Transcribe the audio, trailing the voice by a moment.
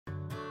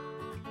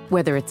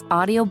Whether it's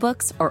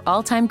audiobooks or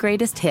all-time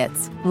greatest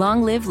hits,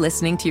 long live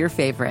listening to your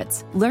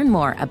favorites. Learn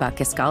more about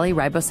Kisqali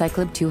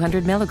Ribociclib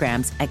 200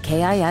 milligrams at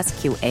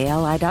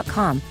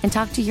KISQALI.com and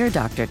talk to your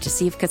doctor to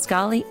see if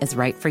Kisqali is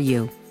right for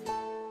you.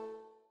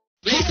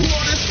 They want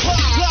his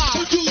pop,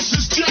 produce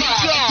his job.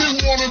 They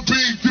want to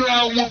be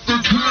down with the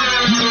kids.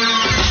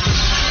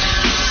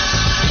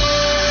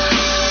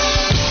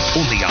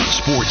 Only on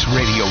Sports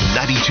Radio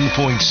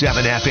 92.7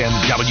 FM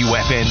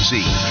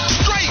WFNZ.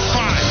 Straight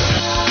fire.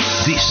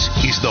 This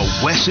is the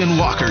Wes and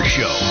Walker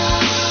Show.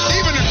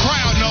 Even the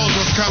crowd knows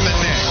what's coming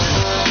next.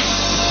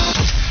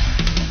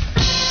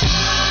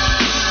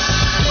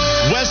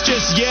 Wes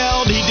just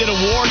yelled. He did a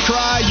war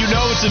cry. You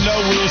know it's a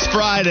No Rules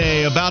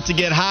Friday. About to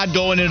get hot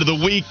going into the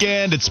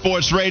weekend at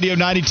Sports Radio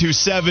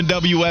 92.7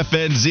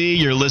 WFNZ.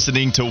 You're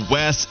listening to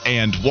Wes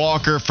and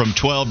Walker from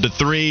 12 to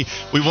 3.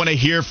 We want to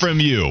hear from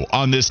you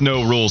on this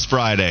No Rules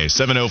Friday.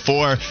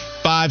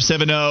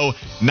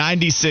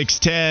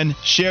 704-570-9610.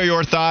 Share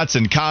your thoughts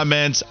and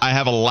comments. I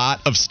have a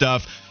lot of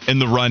stuff in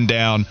the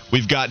rundown.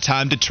 We've got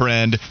time to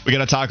trend. We got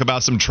to talk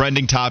about some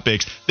trending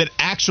topics that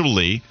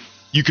actually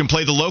you can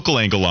play the local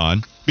angle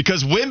on,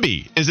 because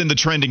Wimby is in the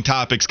trending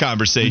topics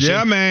conversation.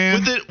 Yeah,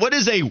 man. What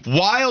is a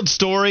wild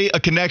story, a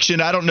connection?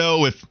 I don't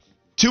know if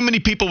too many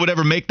people would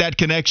ever make that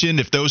connection,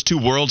 if those two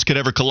worlds could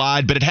ever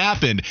collide, but it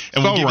happened,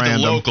 and we'll give you the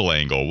local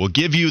angle. We'll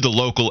give you the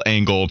local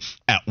angle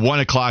at 1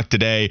 o'clock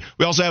today.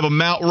 We also have a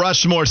Mount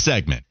Rushmore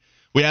segment.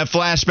 We have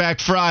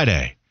Flashback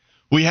Friday.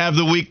 We have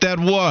the week that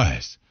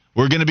was.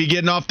 We're going to be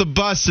getting off the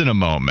bus in a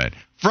moment.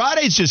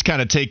 Fridays just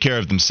kind of take care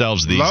of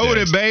themselves these days.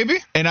 Loaded, baby.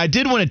 And I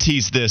did want to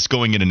tease this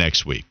going into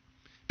next week,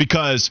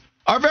 because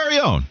our very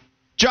own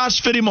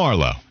Josh Fitty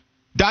Marlowe,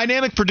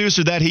 dynamic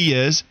producer that he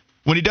is,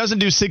 when he doesn't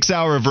do 6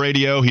 hours of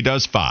radio, he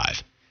does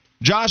 5.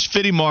 Josh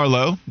Fitty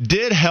Marlowe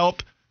did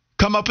help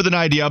come up with an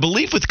idea, I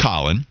believe with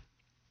Colin,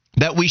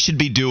 that we should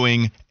be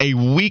doing a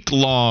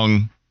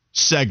week-long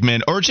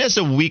segment or just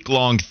a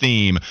week-long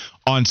theme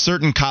on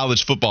certain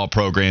college football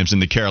programs in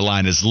the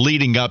Carolinas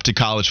leading up to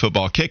college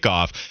football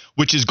kickoff,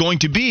 which is going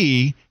to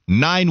be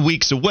 9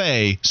 weeks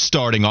away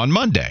starting on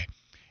Monday.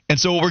 And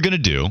so what we're going to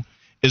do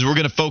is we're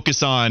going to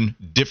focus on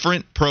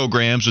different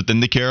programs within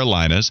the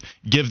Carolinas,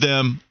 give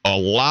them a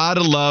lot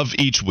of love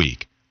each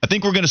week. I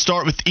think we're going to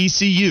start with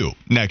ECU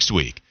next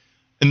week,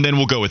 and then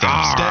we'll go with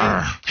App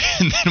State,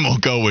 and then we'll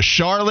go with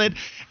Charlotte,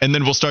 and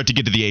then we'll start to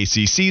get to the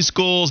ACC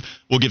schools.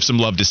 We'll give some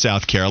love to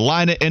South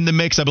Carolina in the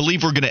mix. I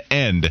believe we're going to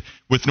end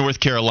with North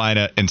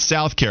Carolina and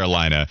South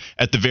Carolina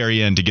at the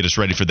very end to get us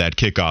ready for that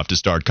kickoff to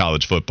start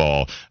college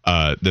football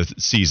the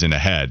season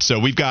ahead. So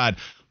we've got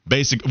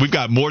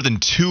more than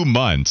 2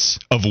 months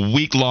of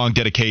week-long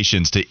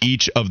dedications to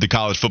each of the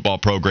college football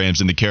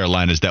programs in the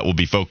Carolinas that we'll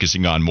be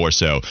focusing on more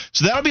so.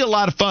 So that'll be a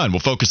lot of fun. We'll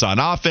focus on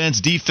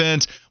offense,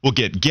 defense. We'll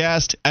get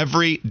guests.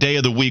 Every day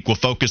of the week, we'll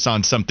focus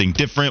on something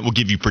different. We'll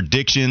give you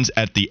predictions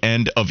at the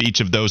end of each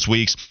of those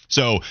weeks.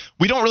 So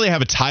we don't really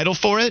have a title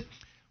for it.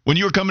 When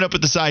you were coming up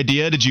with this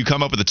idea, did you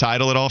come up with a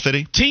title at all,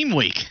 Fitty? Team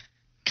Week.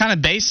 Kind of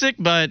basic,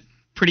 but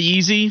pretty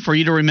easy for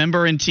you to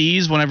remember and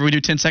tease whenever we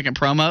do 10-second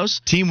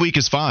promos. Team Week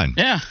is fine.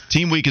 Yeah.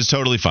 Team Week is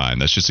totally fine.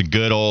 That's just a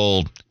good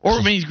old Or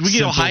I mean, we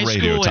get a high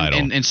school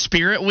and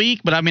Spirit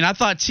Week, but I mean, I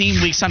thought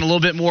Team Week sounded a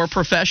little bit more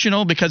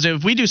professional, because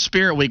if we do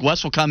Spirit Week,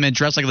 Wes will come in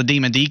dressed like the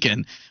Demon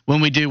Deacon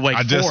when we do Wake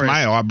Forest. I just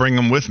might. I'll bring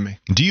them with me.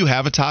 Do you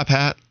have a top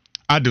hat?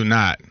 I do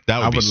not.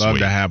 I would love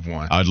to have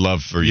one. I'd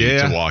love for you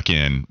to walk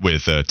in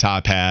with a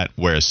top hat,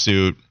 wear a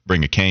suit,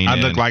 bring a cane I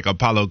look like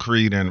Apollo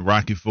Creed and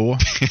Rocky IV.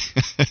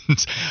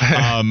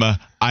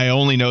 I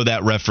only know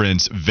that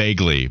reference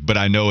vaguely, but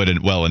I know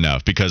it well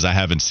enough because I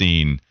haven't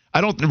seen.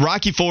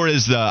 Rocky IV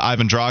is the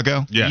Ivan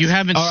Drago? Yes. You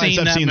haven't seen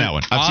that? I've seen that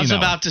one. I was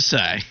about to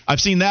say.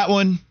 I've seen that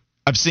one.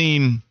 I've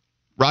seen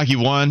Rocky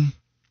 1.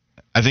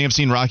 I think I've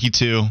seen Rocky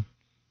 2.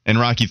 And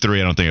Rocky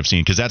 3, I don't think I've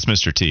seen, because that's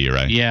Mr. T,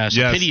 right? Yeah,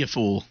 so yes. Pity a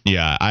Fool.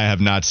 Yeah, I have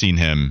not seen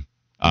him.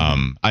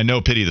 I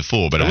know Pity the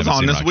Fool, but I haven't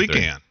seen Rocky 3. It was on this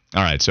weekend.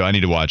 All right, so I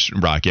need to watch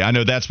Rocky. I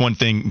know that's one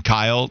thing.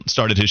 Kyle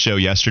started his show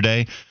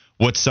yesterday.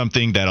 What's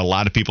something that a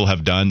lot of people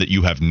have done that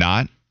you have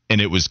not? And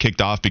it was kicked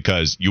off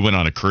because you went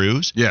on a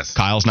cruise. Yes.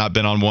 Kyle's not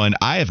been on one.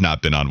 I have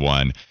not been on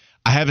one.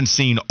 I haven't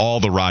seen all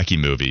the Rocky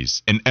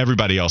movies, and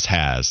everybody else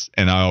has,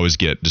 and I always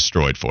get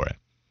destroyed for it.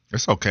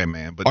 It's okay,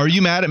 man. But are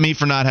you mad at me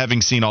for not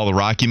having seen all the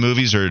Rocky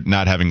movies or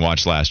not having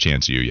watched Last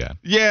Chance U yet?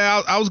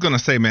 Yeah, I was going to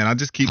say, man, I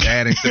just keep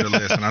adding to the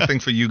list. And I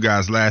think for you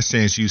guys, Last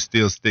Chance U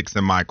still sticks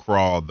in my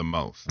craw the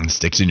most. And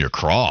sticks in your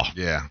craw?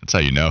 Yeah. That's how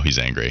you know he's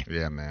angry.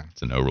 Yeah, man.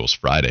 It's a No Rules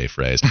Friday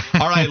phrase.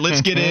 All right,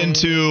 let's get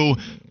into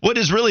what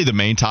is really the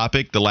main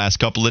topic the last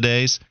couple of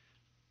days.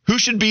 Who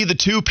should be the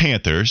 2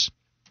 Panthers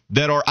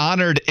that are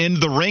honored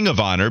in the Ring of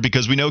Honor,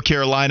 because we know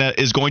Carolina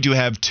is going to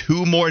have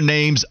 2 more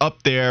names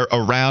up there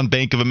around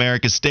Bank of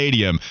America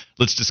Stadium.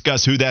 Let's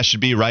discuss who that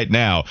should be right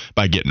now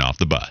by getting off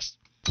the bus.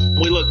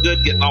 We look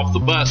good getting off the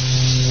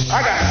bus.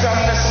 I got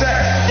something to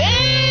say.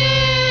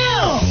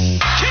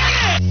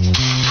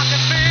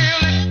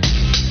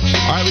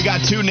 All right, we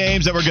got two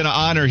names that we're going to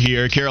honor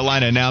here.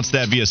 Carolina announced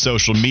that via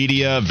social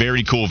media.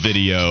 Very cool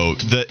video.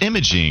 The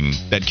imaging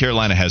that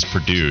Carolina has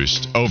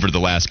produced over the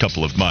last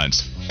couple of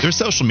months, their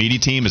social media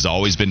team has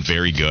always been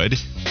very good,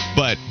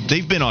 but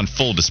they've been on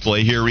full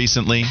display here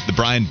recently. The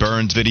Brian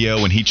Burns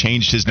video when he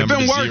changed his number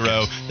to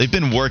 0. They've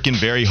been working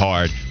very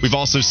hard. We've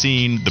also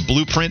seen the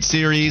Blueprint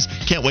series.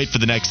 Can't wait for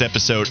the next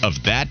episode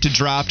of that to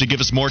drop to give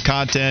us more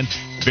content.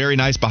 Very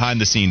nice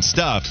behind-the-scenes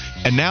stuff.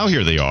 And now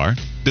here they are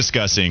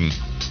discussing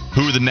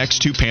who the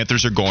next two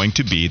Panthers are going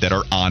to be that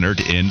are honored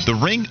in the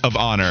Ring of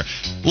Honor.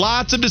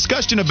 Lots of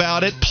discussion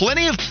about it.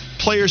 Plenty of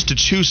players to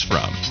choose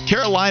from.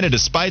 Carolina,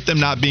 despite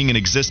them not being in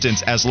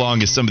existence as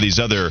long as some of these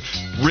other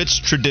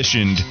rich,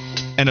 traditioned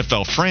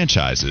NFL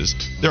franchises,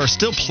 there are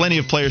still plenty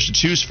of players to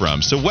choose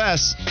from. So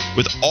Wes,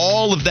 with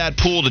all of that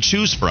pool to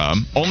choose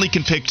from, only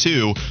can pick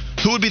two.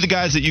 Who would be the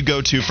guys that you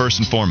go to first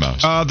and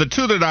foremost? The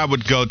two that I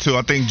would go to,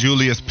 I think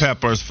Julius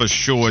Peppers for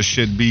sure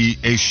should be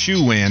a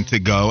shoo-in to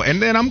go.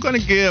 And then I'm going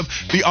to give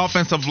the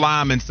offensive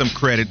lineman some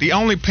credit. The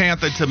only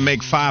Panther to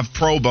make 5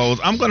 Pro Bowls,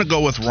 I'm going to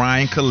go with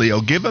Ryan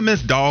Khalil. Give him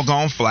his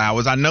doggone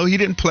flowers. I know he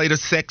didn't play the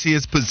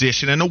sexiest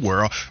position in the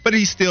world, but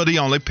he's still the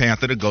only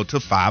Panther to go to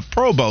 5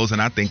 Pro Bowls,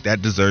 and I think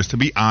that deserves to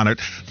be honored.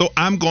 So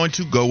I'm going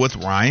to go with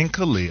Ryan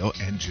Khalil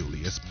and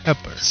Julius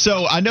Peppers.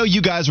 So I know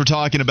you guys were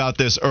talking about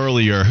this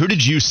earlier. Who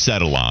did you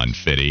settle on,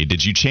 Fitty?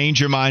 Did you change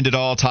your mind at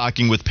all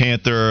talking with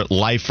Panther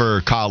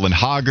lifer Colin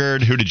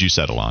Hoggard? Who did you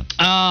settle on?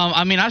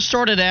 I mean, I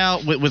started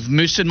out with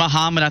Muhsin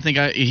Muhammad. I think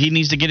he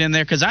needs to get in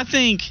there because I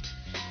think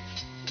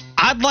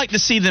I'd like to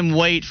see them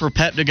wait for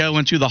Pep to go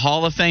into the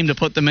Hall of Fame to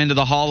put them into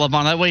the Hall of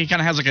Honor. That way he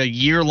kind of has like a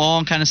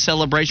year-long kind of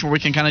celebration where we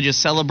can kind of just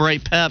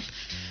celebrate Pep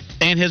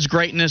and his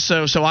greatness.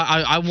 So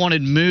I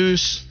wanted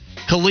Moose.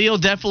 Khalil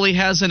definitely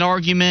has an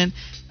argument.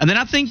 And then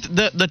I think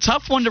the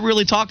tough one to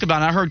really talk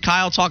about, and I heard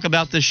Kyle talk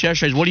about this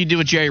yesterday, is what do you do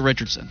with Jerry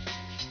Richardson?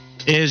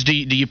 Do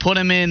you put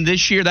him in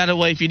this year? That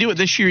way, if you do it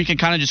this year, you can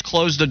kind of just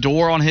close the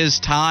door on his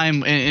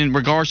time in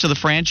regards to the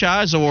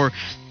franchise, or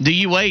do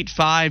you wait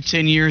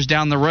 5-10 years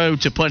down the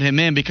road to put him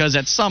in? Because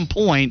at some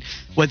point,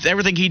 with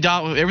everything he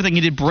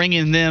did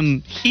bringing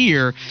them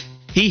here,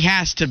 he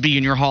has to be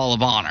in your Hall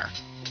of Honor.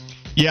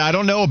 Yeah, I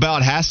don't know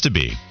about has to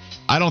be.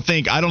 I don't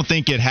think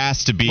it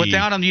has to be.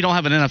 Without him, you don't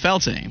have an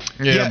NFL team.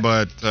 Yeah.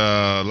 But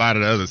a lot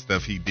of the other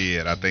stuff he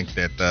did, I think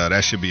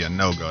that should be a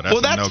no-go. That's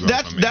a no-go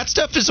for me. That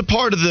stuff is a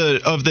part of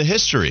the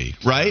history,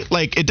 right?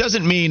 Like, it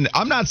doesn't mean –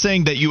 I'm not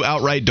saying that you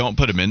outright don't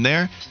put him in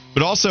there,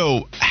 but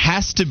also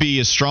has to be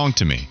is strong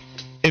to me.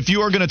 If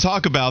you are going to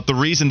talk about the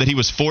reason that he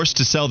was forced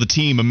to sell the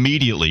team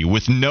immediately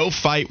with no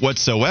fight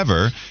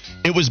whatsoever,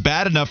 it was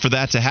bad enough for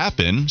that to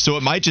happen, so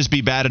it might just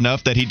be bad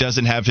enough that he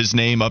doesn't have his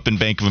name up in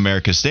Bank of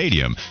America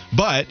Stadium.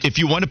 But if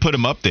you want to put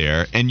him up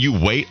there and you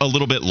wait a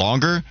little bit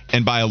longer,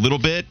 and by a little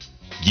bit,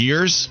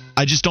 years,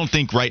 I just don't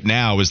think right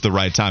now is the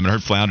right time. And I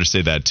heard Flounder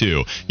say that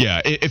too.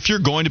 Yeah, if you're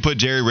going to put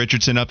Jerry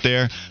Richardson up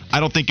there, I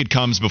don't think it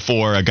comes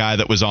before a guy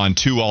that was on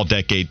 2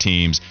 all-decade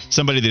teams,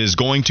 somebody that is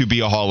going to be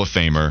a Hall of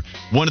Famer,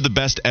 one of the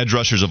best edge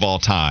rushers of all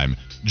time.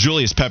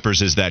 Julius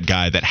Peppers is that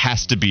guy that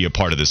has to be a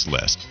part of this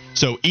list.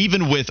 So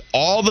even with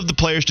all of the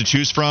players to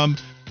choose from,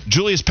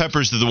 Julius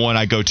Peppers is the one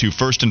I go to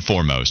first and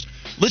foremost.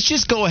 Let's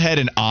just go ahead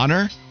and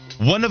honor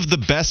one of the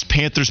best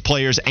Panthers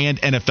players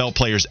and NFL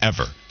players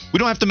ever. We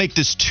don't have to make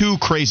this too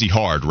crazy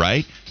hard,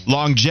 right?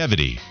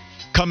 Longevity.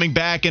 Coming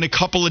back in a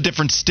couple of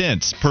different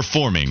stints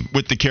performing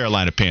with the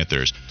Carolina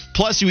Panthers.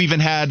 Plus, you even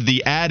had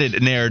the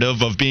added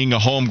narrative of being a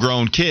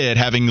homegrown kid,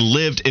 having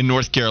lived in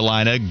North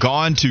Carolina,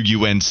 gone to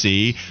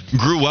UNC,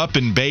 grew up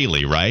in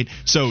Bailey, right?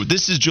 So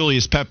this is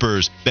Julius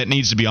Peppers that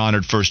needs to be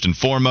honored first and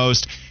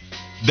foremost.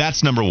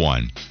 That's number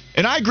one.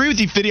 And I agree with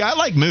you, Fitty. I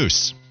like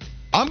Moose.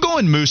 I'm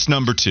going Moose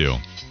number 2.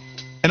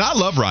 And I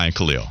love Ryan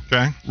Khalil.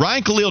 Okay.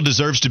 Ryan Khalil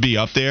deserves to be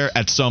up there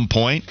at some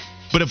point.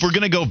 But if we're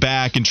going to go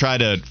back and try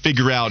to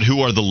figure out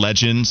who are the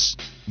legends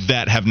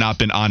that have not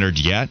been honored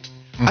yet,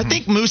 I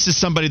think Moose is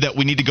somebody that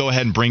we need to go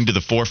ahead and bring to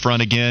the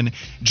forefront again.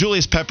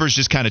 Julius Peppers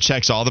just kind of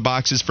checks all the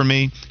boxes for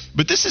me.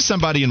 But this is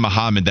somebody in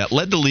Muhammad that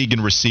led the league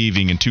in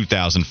receiving in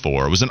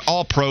 2004. Was an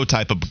all-pro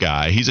type of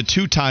guy. He's a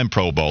 2-time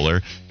Pro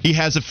Bowler. He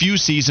has a few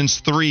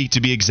seasons, 3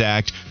 to be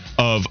exact,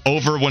 of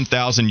over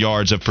 1,000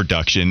 yards of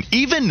production,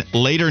 even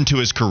later into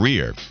his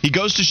career. He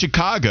goes to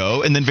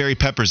Chicago, and then very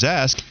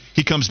Peppers-esque,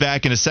 he comes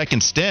back in a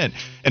second stint,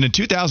 and in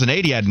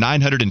 2008 he had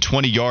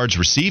 920 yards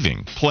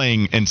receiving,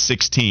 playing in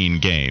 16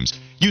 games.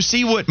 You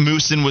see what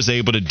Moosin was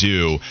able to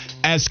do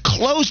as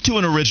close to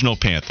an original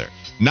Panther.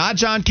 Not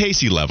John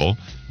Casey level,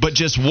 but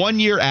just 1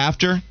 year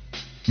after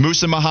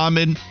Muhsin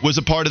Muhammad was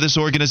a part of this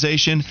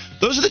organization.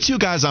 Those are the two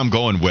guys I'm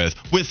going with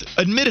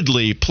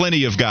admittedly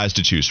plenty of guys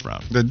to choose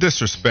from. The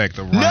disrespect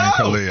of Ryan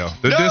Khalil.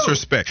 The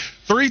disrespect.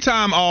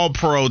 3-time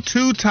All-Pro,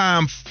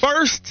 2-time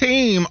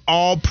first-team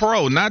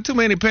All-Pro. Not too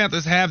many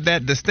Panthers have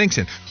that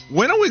distinction.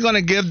 When are we going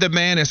to give the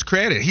man his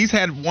credit? He's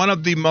had one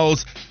of the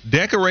most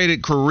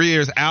decorated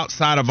careers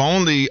outside of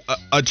only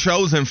a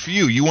chosen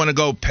few. You want to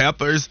go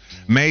Peppers,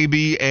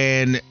 maybe,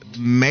 and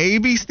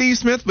maybe Steve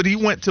Smith, but he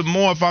went to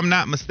more, if I'm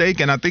not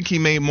mistaken. I think he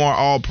made more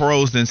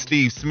All-Pros than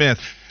Steve Smith.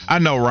 I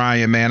know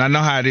Ryan, man. I know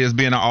how it is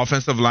being an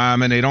offensive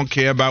lineman. They don't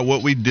care about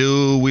what we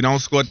do. We don't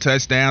score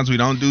touchdowns. We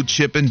don't do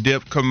chip and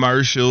dip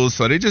commercials.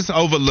 So they just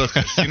overlook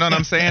us. You know what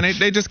I'm saying?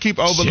 They just keep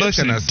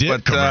overlooking us.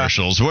 Dip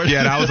commercials.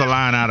 Yeah, that was a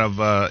line out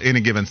of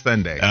Any Given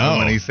Sunday. Oh.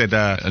 When he said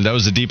and that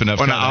was a deep enough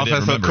when cut, the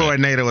offensive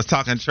coordinator was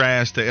talking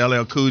trash to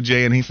LL Cool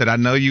J, and he said, I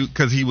know you,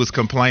 because he was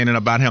complaining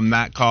about him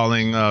not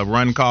calling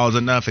run calls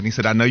enough. And he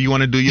said, I know you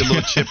want to do your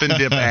little chip and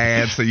dip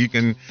ads so you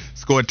can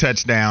score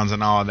touchdowns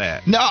and all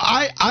that. No,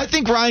 I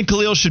think Ryan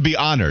Khalil should be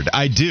honored.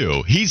 I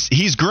do.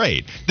 He's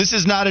great. This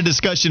is not a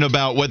discussion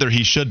about whether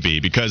he should be,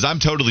 because I'm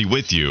totally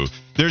with you.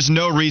 There's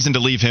no reason to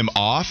leave him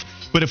off.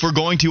 But if we're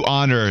going to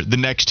honor the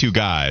next two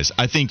guys,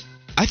 I think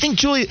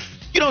Julius.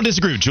 You don't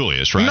disagree with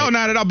Julius, right? No,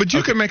 not at all. But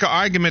you can make an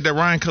argument that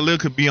Ryan Khalil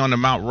could be on the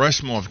Mount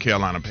Rushmore of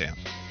Carolina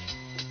Panthers.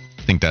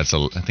 I think that's a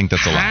lot.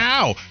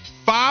 How?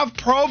 5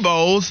 Pro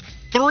Bowls,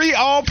 3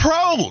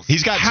 All-Pros.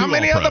 He's got 2 How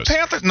many All-Pros. other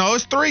Panthers? No,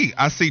 it's 3.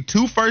 I see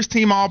 2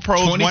 first-team All-Pros,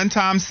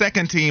 1-time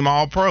second-team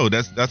All-Pro.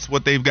 That's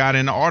what they've got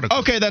in the article.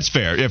 Okay, that's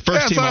fair. Yeah,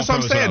 first-team All-Pro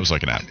is what I was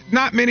looking at.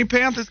 Not many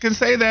Panthers can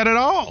say that at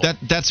all.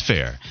 That's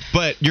fair.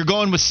 But you're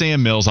going with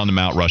Sam Mills on the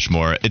Mount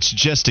Rushmore. It's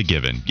just a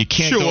given. You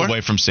can't go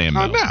away from Sam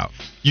Mills. No.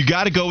 You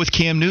got to go with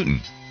Cam Newton,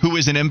 who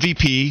is an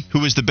MVP,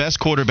 who is the best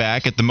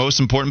quarterback at the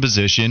most important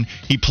position.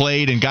 He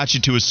played and got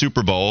you to a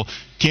Super Bowl.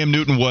 Cam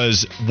Newton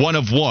was one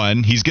of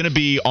one. He's going to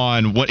be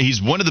on what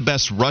he's one of the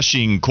best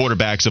rushing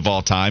quarterbacks of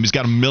all time. He's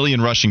got 1 million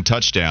rushing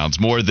touchdowns,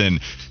 more than,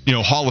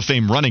 Hall of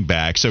Fame running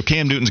back. So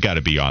Cam Newton's got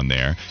to be on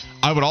there.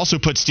 I would also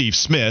put Steve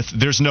Smith.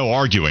 There's no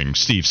arguing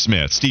Steve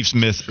Smith. Steve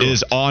Smith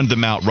is on the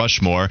Mount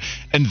Rushmore.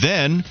 And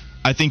then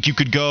I think you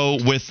could go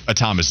with a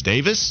Thomas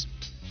Davis,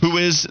 who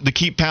is the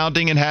keep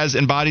pounding and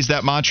embodies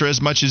that mantra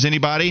as much as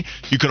anybody.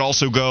 You could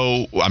also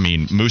go,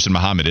 Muhsin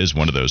Muhammad is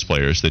one of those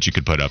players that you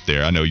could put up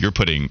there. I know you're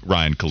putting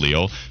Ryan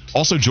Khalil.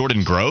 Also,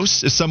 Jordan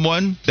Gross is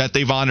someone that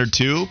they've honored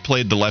too,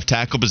 played the left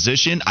tackle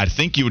position. I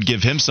think you would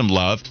give him some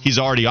love. He's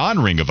already on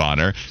Ring of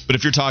Honor. But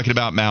if you're talking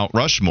about Mount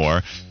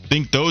Rushmore, I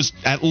think those,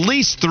 at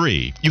least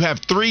 3. You have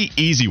 3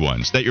 easy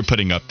ones that you're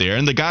putting up there.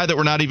 And the guy that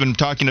we're not even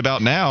talking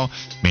about now,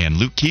 man,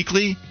 Luke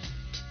Kuechly.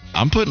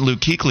 I'm putting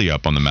Luke Kuechly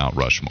up on the Mount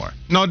Rushmore.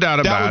 No doubt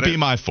about it. That would be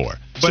my 4.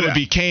 So it would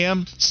be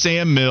Cam,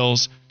 Sam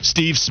Mills,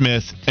 Steve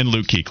Smith, and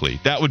Luke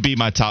Kuechly. That would be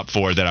my top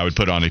 4 that I would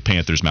put on a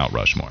Panthers Mount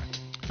Rushmore.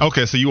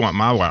 Okay, so you want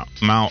my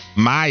Mount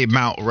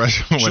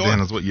Rushmore then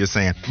is what you're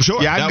saying.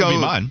 Sure, yeah, I'd that go would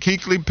be mine.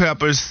 Kuechly,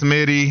 Peppers,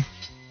 Smitty.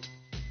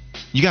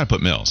 You got to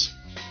put Mills.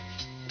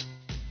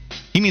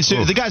 He means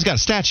the guy's got a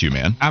statue,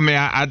 man. I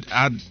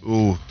mean,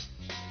 ooh.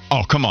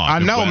 Oh, come on. I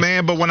know,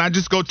 man, but when I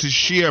just go to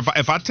sheer,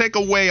 if I take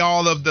away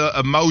all of the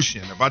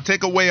emotion, if I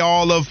take away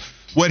all of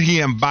what he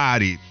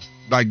embodied,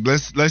 like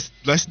let's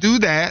do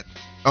that,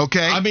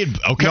 okay? I mean,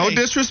 okay. No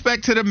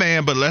disrespect to the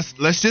man, but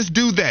let's just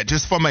do that,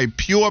 just from a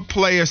pure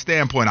player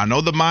standpoint. I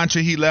know the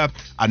mantra he left.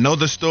 I know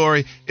the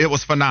story. It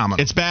was phenomenal.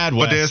 It's bad,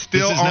 Wes. But there's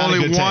still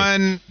only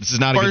one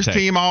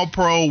first-team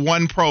All-Pro,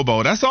 1 Pro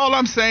Bowl. That's all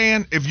I'm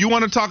saying. If you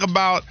want to talk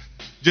about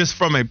just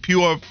from a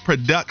pure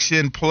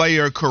production,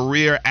 player,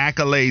 career,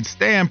 accolade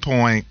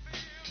standpoint,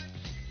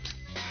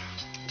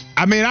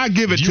 I mean, I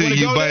give it to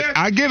you, but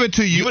I'll give it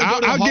to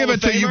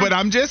you, but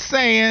I'm just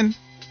saying,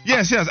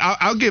 yes,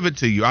 I'll give it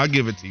to you.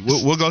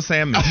 We'll go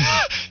Sam Mills.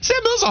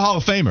 Sam Mills is a Hall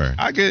of Famer.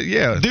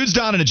 Yeah. Dude's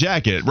donning a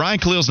jacket. Ryan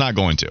Khalil's not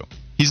going to.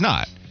 He's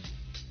not.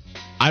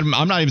 I'm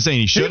not even saying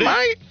he shouldn't. He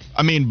might.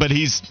 I mean, but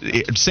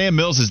Sam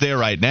Mills is there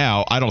right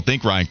now. I don't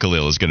think Ryan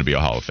Khalil is going to be a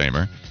Hall of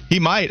Famer. He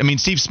might. I mean,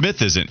 Steve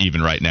Smith isn't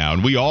even right now,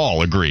 and we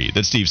all agree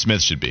that Steve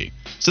Smith should be.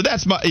 So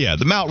that's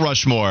the Mount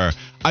Rushmore.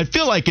 I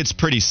feel like it's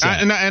pretty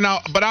set.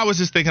 But I was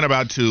just thinking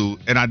about, too,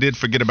 and I did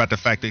forget about the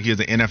fact that he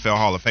is an NFL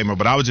Hall of Famer,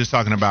 but I was just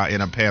talking about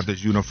in a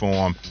Panthers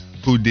uniform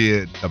who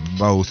did the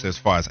most as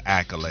far as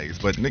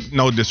accolades. But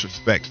no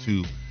disrespect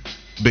to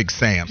Big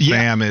Sam. Yeah.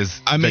 Sam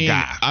is the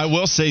guy. I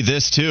will say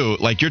this, too.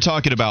 Like, you're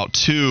talking about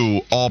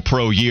 2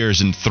 All-Pro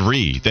years and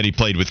 3 that he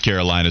played with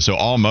Carolina, so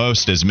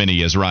almost as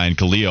many as Ryan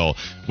Khalil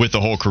with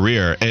the whole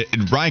career.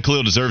 Ryan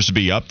Khalil deserves to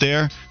be up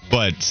there,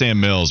 but Sam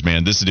Mills,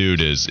 man, this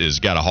dude is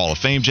got a Hall of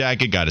Fame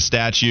jacket, got a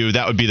statue.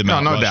 That would be the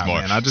Mount Rushmore. Doubt,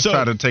 man. I just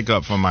try to take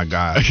up for my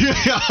guy.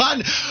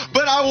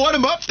 But I want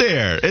him up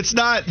there. It's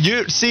not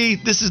you. See,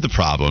 this is the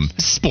problem.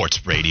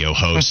 Sports radio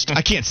host.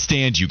 I can't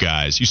stand you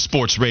guys. You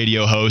sports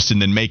radio hosts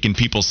and then making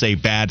people say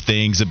bad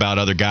things about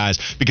other guys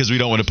because we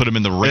don't want to put them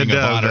in the Ring of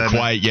Honor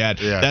quite yet.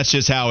 Yeah. That's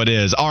just how it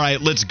is. All right,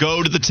 let's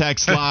go to the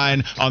text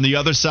line on the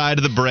other side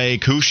of the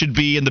break. Who should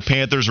be in the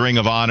Panthers Ring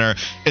of Honor?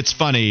 It's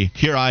funny.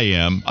 Here I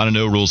am on a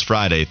No Rules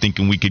Friday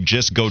thinking we could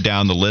just go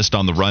down the list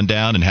on the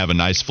rundown and have a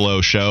nice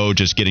flow show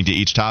just getting to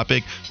each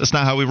topic. That's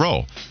not how we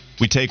roll.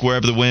 We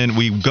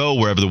go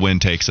wherever the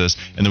wind takes us,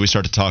 and then we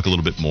start to talk a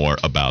little bit more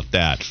about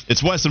that.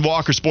 It's Wes and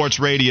Walker Sports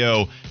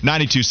Radio,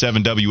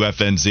 92.7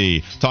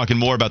 WFNZ, talking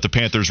more about the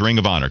Panthers Ring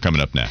of Honor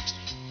coming up next.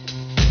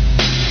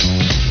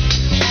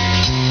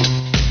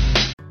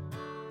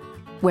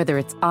 Whether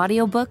it's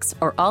audiobooks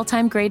or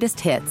all-time greatest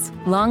hits,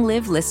 long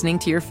live listening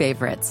to your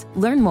favorites.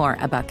 Learn more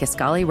about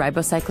Kisqali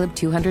Ribociclib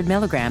 200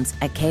 milligrams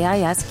at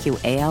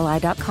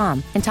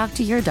KISQALI.com and talk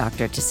to your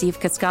doctor to see if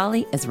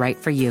Kisqali is right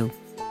for you.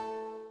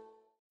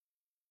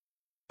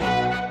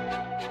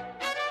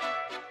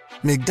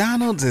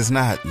 McDonald's is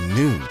not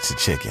new to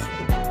chicken.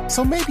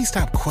 So maybe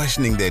stop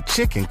questioning their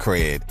chicken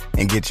cred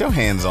and get your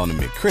hands on the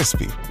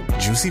McCrispy.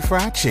 Juicy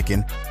fried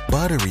chicken,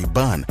 buttery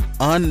bun,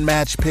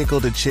 unmatched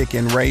pickle to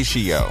chicken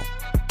ratio.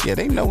 Yeah,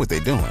 they know what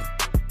they're doing.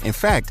 In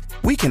fact,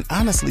 we can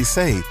honestly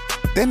say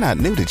they're not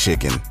new to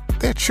chicken,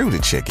 they're true to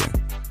chicken.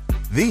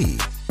 The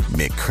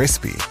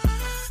McCrispy.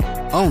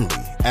 Only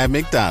at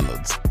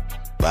McDonald's.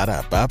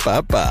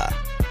 Ba-da-ba-ba-ba.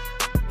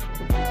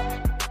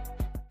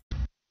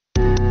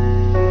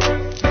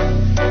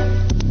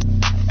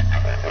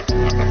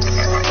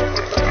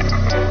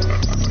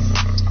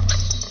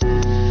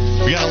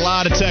 We got a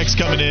lot of texts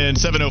coming in.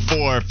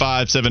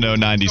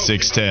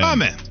 704-570-9610. Oh,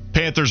 man.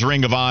 Panthers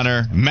Ring of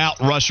Honor, Mount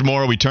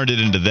Rushmore. We turned it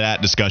into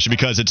that discussion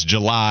because it's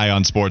July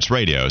on sports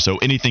radio. So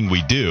anything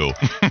we do,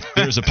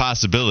 there's a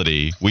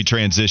possibility we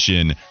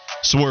transition,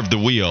 swerve the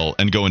wheel,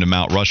 and go into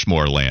Mount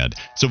Rushmore land.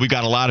 So we've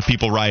got a lot of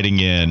people writing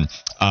in,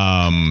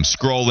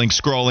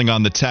 scrolling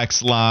on the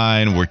text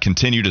line. We'll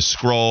continue to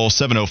scroll.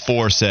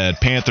 704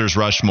 said Panthers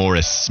Rushmore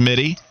is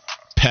Smitty,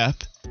 Pep,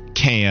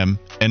 Cam,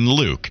 and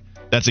Luke.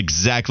 That's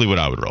exactly what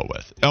I would roll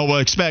with. Oh, well,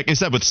 except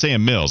with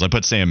Sam Mills. I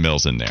put Sam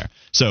Mills in there.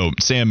 So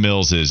Sam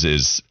Mills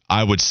is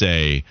I would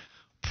say,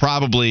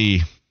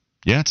 probably,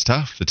 yeah, it's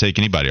tough to take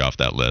anybody off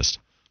that list.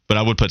 But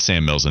I would put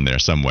Sam Mills in there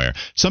somewhere.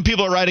 Some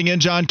people are writing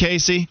in John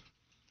Casey.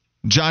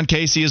 John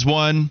Casey is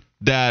one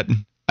that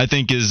I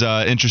think is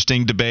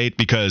interesting debate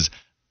because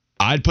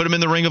I'd put him in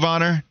the Ring of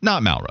Honor,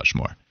 not Mount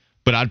Rushmore,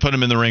 but I'd put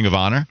him in the Ring of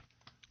Honor.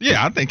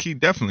 Yeah, I think he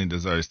definitely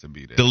deserves to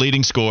be there. The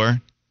leading scorer.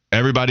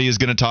 Everybody is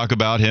going to talk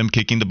about him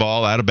kicking the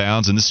ball out of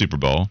bounds in the Super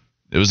Bowl.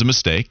 It was a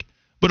mistake.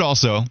 But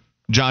also,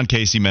 John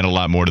Casey meant a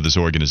lot more to this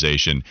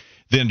organization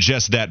than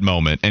just that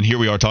moment. And here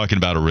we are talking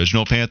about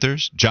original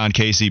Panthers. John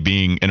Casey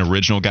being an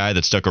original guy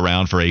that stuck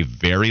around for a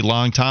very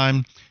long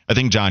time. I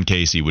think John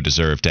Casey would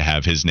deserve to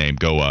have his name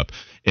go up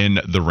in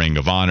the Ring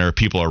of Honor.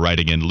 People are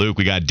writing in Luke.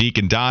 We got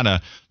Deacon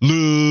Donna,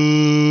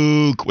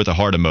 Luke, with a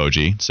heart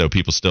emoji. So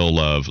people still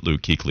love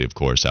Luke Kuechly, of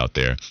course, out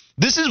there.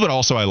 This is what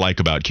also I like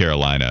about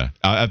Carolina.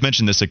 I've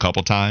mentioned this a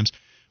couple times.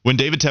 When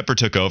David Tepper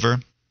took over,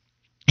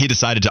 he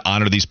decided to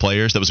honor these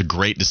players. That was a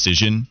great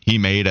decision he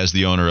made as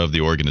the owner of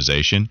the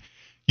organization.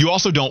 You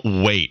also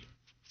don't wait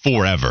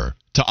forever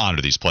to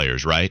honor these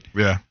players, right?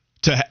 Yeah.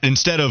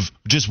 Instead of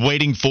just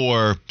waiting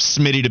for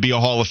Smitty to be a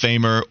Hall of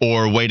Famer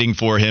or waiting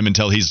for him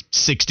until he's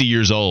 60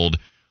 years old,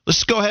 let's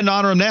just go ahead and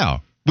honor him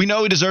now. We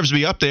know he deserves to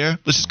be up there.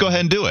 Let's just go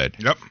ahead and do it.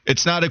 Yep.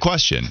 It's not a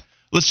question.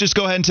 Let's just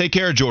go ahead and take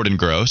care of Jordan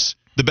Gross,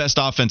 the best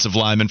offensive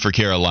lineman for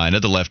Carolina,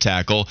 the left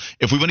tackle.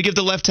 If we want to give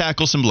the left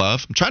tackle some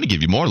love, I'm trying to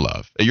give you more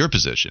love at your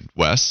position,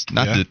 Wes.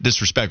 Not to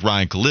disrespect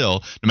Ryan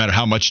Khalil, no matter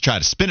how much you try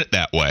to spin it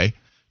that way.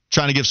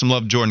 Trying to give some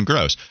love to Jordan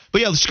Gross.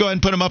 But yeah, let's go ahead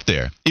and put him up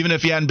there, even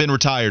if he hadn't been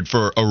retired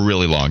for a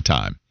really long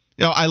time.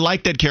 You know, I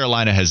like that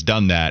Carolina has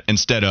done that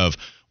instead of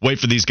wait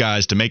for these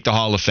guys to make the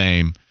Hall of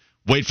Fame,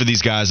 wait for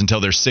these guys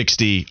until they're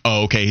 60.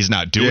 Oh, okay, he's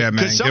not doing it. Yeah,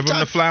 man, give him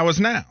the flowers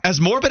now.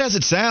 As morbid as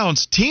it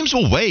sounds, teams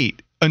will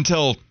wait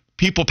until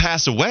people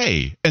pass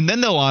away, and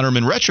then they'll honor him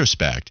in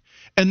retrospect.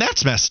 And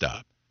that's messed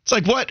up. It's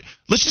like, what?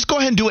 Let's just go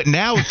ahead and do it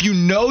now if you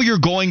know you're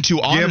going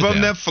to honor them. Give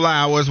them their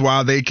flowers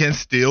while they can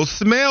still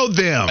smell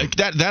them.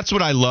 That's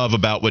what I love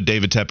about what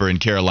David Tepper in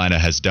Carolina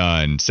has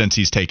done since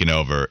he's taken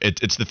over.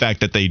 It's the fact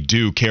that they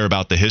do care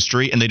about the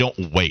history, and they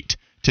don't wait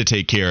to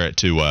take care of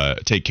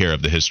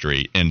the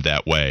history in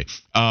that way.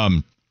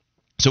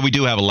 So we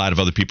do have a lot of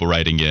other people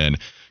writing in.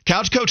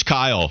 Couch Coach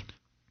Kyle,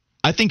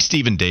 I think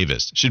Stephen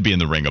Davis should be in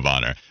the Ring of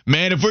Honor.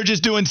 Man, if we're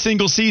just doing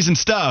single season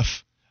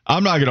stuff,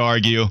 I'm not going to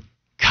argue.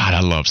 God,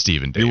 I love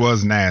Stephen Davis. He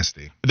was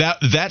nasty.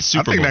 That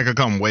Super Bowl. I think that could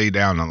come way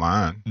down the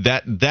line.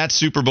 That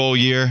Super Bowl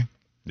year,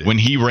 when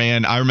he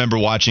ran, I remember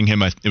watching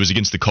him. It was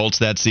against the Colts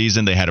that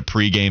season. They had a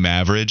pregame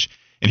average,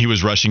 and he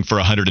was rushing for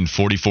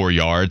 144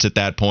 yards at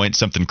that point,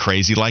 something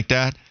crazy like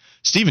that.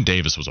 Stephen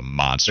Davis was a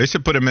monster. They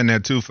should put him in there,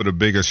 too, for the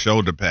biggest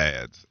shoulder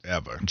pads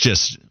ever.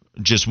 Just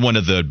one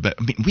of the –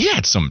 I mean, we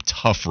had some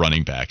tough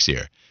running backs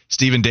here.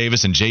 Stephen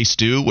Davis and Jay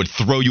Stu would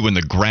throw you in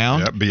the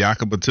ground. Yep,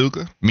 Biaka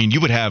Batuka. I mean,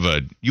 you would have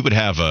a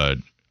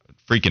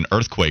freaking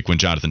earthquake when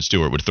Jonathan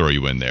Stewart would throw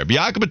you in there.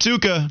 Biaka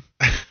Batuka,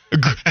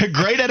 a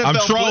great NFL I'm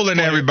trolling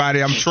blitz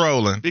everybody. I'm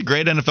trolling. Be a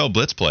great NFL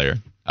blitz player.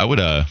 I would.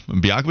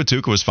 Biaka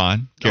Batuka was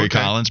fine. Gary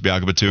Collins,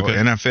 Biaka Batuka.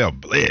 Oh,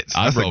 NFL blitz.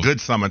 That's a good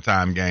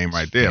summertime game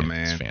right there,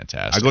 man. It's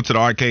fantastic. I go to the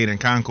arcade in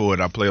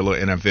Concord. I play a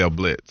little NFL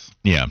blitz.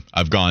 Yeah,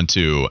 I've gone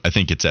to. I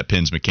think it's at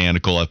Pins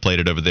Mechanical. I've played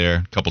it over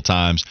there a couple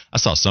times. I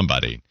saw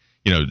somebody.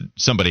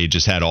 Somebody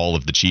just had all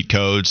of the cheat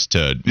codes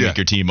to make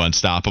your team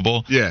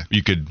unstoppable. Yeah.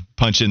 You could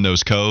punch in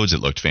those codes. It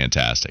looked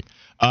fantastic.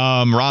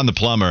 Ron the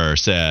Plumber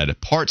said,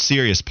 part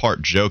serious,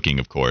 part joking,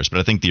 of course, but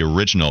I think the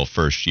original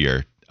first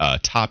year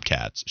Top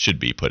Cats should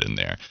be put in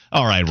there.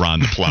 All right, Ron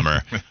the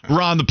Plumber.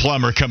 Ron the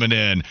Plumber coming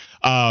in.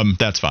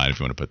 That's fine if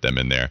you want to put them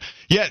in there.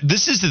 Yeah,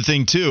 this is the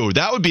thing, too.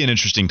 That would be an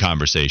interesting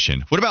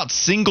conversation. What about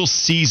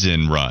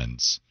single-season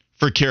runs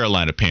for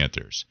Carolina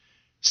Panthers?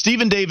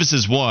 Steven Davis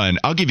is one.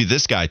 I'll give you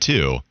this guy,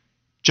 too.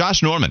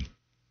 Josh Norman.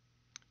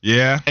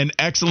 Yeah. An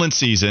excellent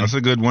season. That's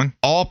a good one.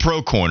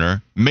 All-pro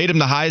corner. Made him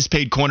the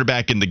highest-paid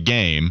cornerback in the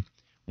game.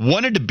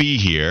 Wanted to be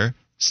here.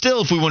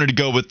 Still, if we wanted to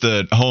go with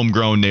the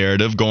homegrown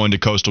narrative, going to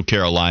Coastal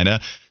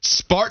Carolina,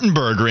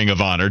 Spartanburg Ring of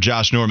Honor,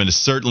 Josh Norman is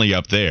certainly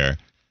up there.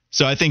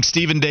 So I think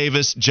Steven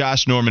Davis,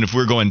 Josh Norman, if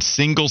we're going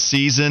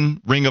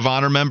single-season Ring of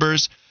Honor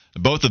members,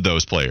 both of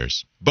those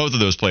players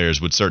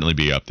would certainly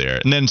be up there.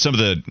 And then some of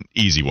the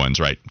easy ones,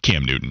 right?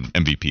 Cam Newton,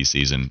 MVP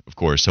season, of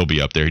course, he'll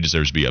be up there. He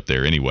deserves to be up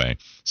there anyway.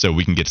 So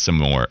we can get some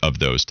more of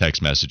those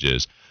text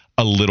messages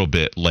a little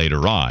bit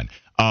later on.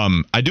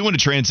 I do want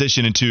to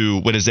transition into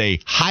what is a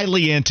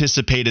highly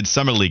anticipated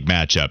Summer League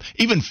matchup.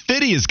 Even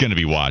Fitty is going to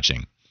be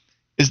watching.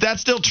 Is that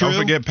still true? Don't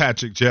forget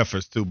Patrick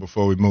Jeffers, too,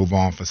 before we move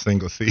on for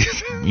single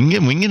season. We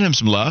can get him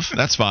some love.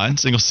 That's fine.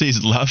 Single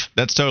season love.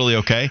 That's totally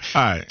okay.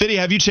 All right. Fitty,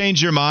 have you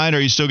changed your mind?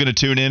 Are you still going to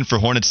tune in for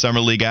Hornets Summer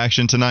League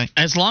action tonight?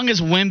 As long as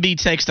Wemby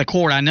takes the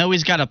court. I know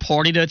he's got a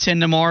party to attend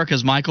tomorrow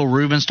because Michael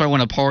Rubin's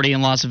throwing a party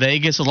in Las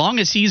Vegas. As long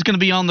as he's going to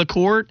be on the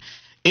court,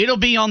 it'll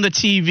be on the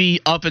TV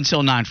up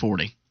until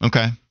 9:40.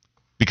 Okay.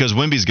 Because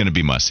Wemby's going to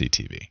be must-see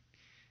TV.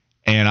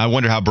 And I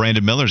wonder how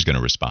Brandon Miller's going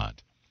to respond.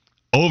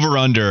 Over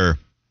under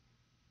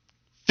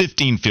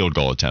 15 field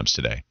goal attempts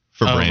today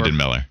for Brandon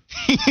Miller.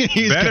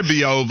 He's better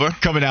be over.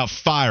 Coming out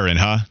firing,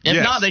 huh?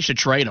 If not, they should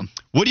trade him.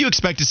 What do you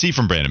expect to see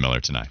from Brandon Miller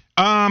tonight?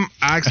 I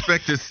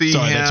expect to see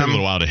sorry, him. That took a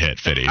little while to hit,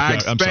 Fitty.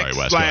 I'm sorry,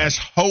 Wes.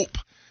 Hope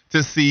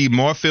to see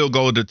more field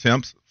goal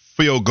attempts.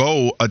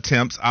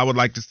 I would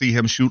like to see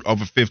him shoot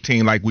over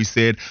 15, like we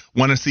said.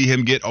 Want to see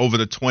him get over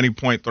the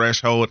 20-point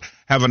threshold,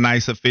 have a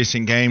nice,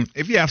 efficient game.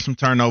 If you have some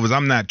turnovers,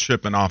 I'm not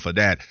tripping off of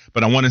that.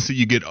 But I want to see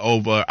you get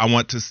over. I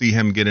want to see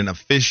him get an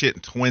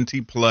efficient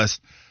 20-plus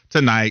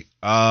tonight,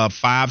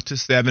 5 to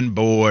 7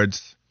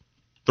 boards,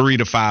 3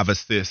 to 5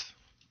 assists.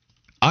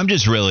 I'm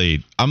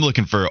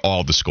looking for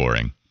all the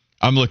scoring.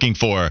 I'm looking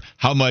for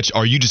how much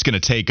are you just going to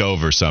take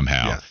over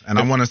somehow. Yes, and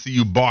I want to see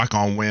you bark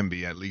on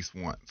Wemby at least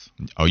once.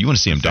 Oh, you want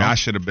to see him dunk? I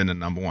should have been the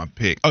number one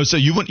pick. Oh, so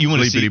you want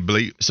to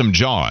see some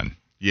John?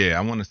 Yeah,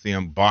 I want to see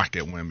him bark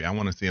at Wemby. I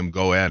want to see him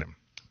go at him.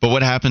 But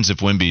what happens if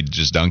Wemby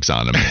just dunks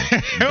on him?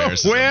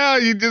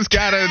 Well, you just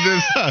got to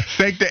just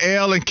take the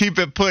L and keep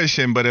it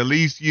pushing. But at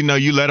least, you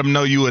let him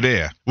know you were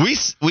there. We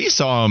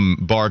saw him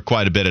bark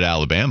quite a bit at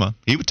Alabama.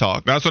 He would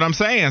talk. That's what I'm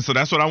saying. So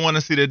that's what I want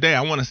to see today.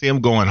 I want to see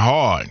him going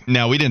hard.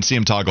 Now, we didn't see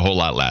him talk a whole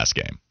lot last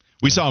game.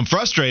 We saw him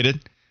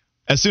frustrated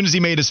as soon as he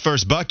made his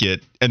first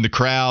bucket, and the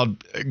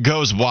crowd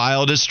goes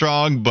wild as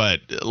strong, but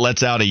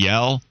lets out a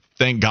yell.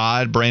 Thank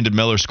God Brandon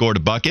Miller scored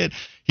a bucket.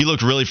 He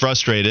looked really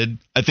frustrated.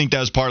 I think that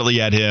was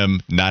partly at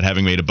him not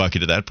having made a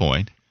bucket at that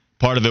point.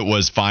 Part of it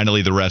was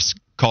finally the refs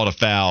called a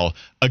foul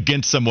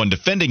against someone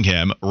defending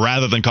him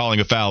rather than calling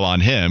a foul on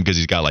him because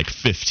he's got like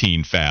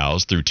 15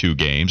 fouls through 2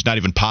 games. Not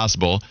even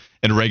possible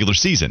in a regular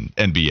season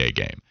NBA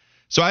game.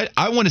 So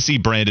I want to see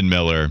Brandon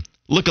Miller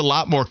look a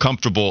lot more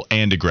comfortable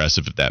and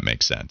aggressive, if that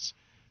makes sense.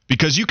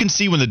 Because you can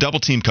see when the double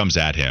team comes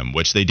at him,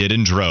 which they did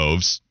in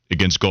droves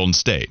against Golden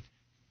State.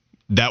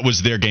 That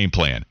was their game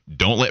plan.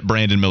 Don't let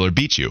Brandon Miller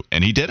beat you.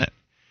 And he didn't.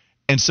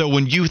 And so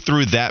when you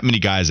threw that many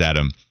guys at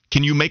him,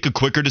 can you make a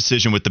quicker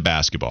decision with the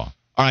basketball?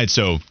 All right,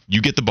 so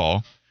you get the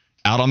ball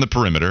out on the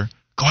perimeter.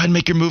 Go ahead and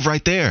make your move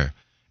right there.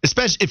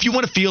 Especially if you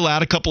want to feel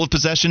out a couple of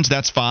possessions,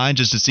 that's fine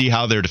just to see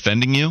how they're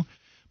defending you.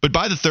 But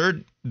by the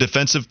third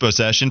defensive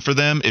possession for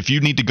them, if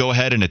you need to go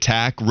ahead and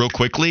attack real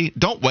quickly,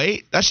 don't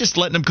wait. That's just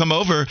letting them come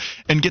over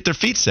and get their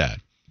feet set.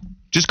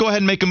 Just go ahead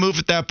and make a move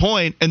at that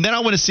point, and then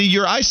I want to see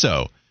your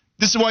ISO.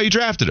 This is why you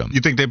drafted him. You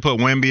think they put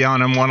Wemby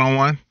on him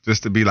one-on-one?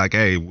 Just to be like,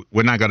 hey,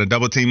 we're not going to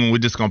double team him. We're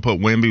just going to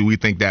put Wemby. We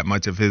think that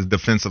much of his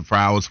defensive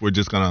prowess. We're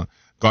just going to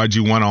guard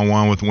you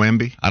one-on-one with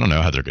Wemby. I don't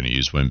know how they're going to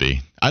use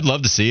Wemby. I'd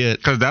love to see it.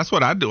 Because that's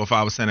what I'd do if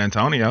I was San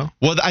Antonio.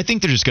 Well, I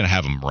think they're just going to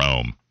have him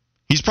roam.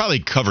 He's probably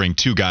covering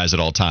 2 guys at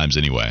all times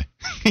anyway.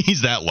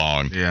 He's that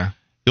long. Yeah.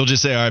 You'll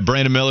just say, all right,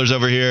 Brandon Miller's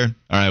over here.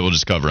 All right, we'll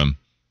just cover him.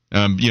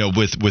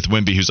 With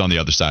Wemby, who's on the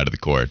other side of the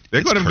court.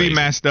 They're going to be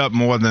matched up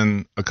more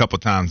than a couple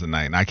times a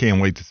night, and I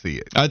can't wait to see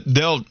it.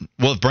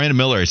 If Brandon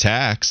Miller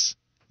attacks,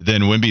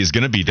 then Wemby is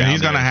going to be down. And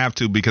he's going to have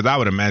to, because I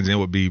would imagine it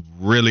would be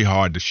really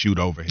hard to shoot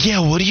over him.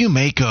 Yeah, what do you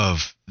make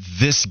of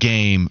this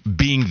game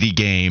being the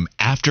game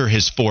after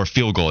his 4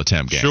 field goal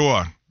attempt game?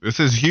 Sure. This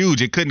is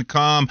huge. It couldn't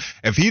come.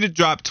 If he'd have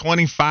dropped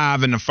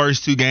 25 in the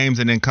first 2 games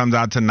and then comes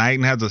out tonight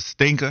and has a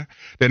stinker,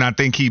 then I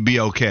think he'd be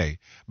okay.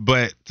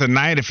 But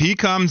tonight, if he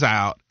comes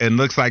out and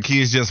looks like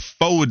he is just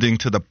folding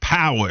to the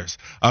powers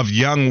of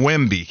young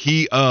Wemby,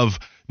 he of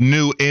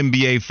new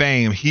NBA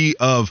fame, he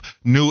of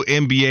new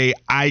NBA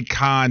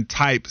icon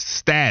type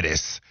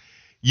status,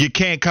 you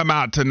can't come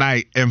out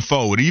tonight and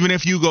fold. Even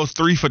if you go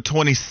 3 for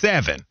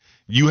 27,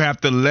 You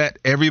have to let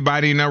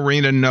everybody in the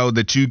arena know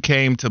that you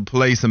came to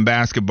play some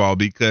basketball,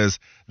 because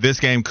this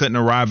game couldn't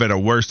arrive at a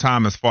worse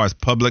time as far as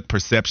public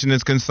perception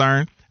is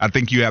concerned. I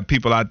think you have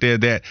people out there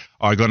that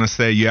are going to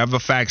say, you have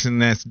a faction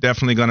that's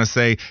definitely going to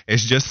say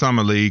it's just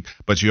Summer League,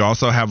 but you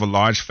also have a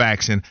large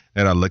faction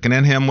that are looking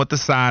at him with the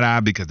side eye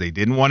because they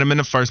didn't want him in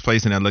the first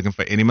place, and they're looking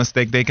for any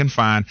mistake they can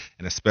find.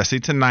 And especially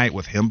tonight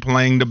with him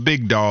playing the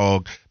big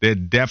dog, they're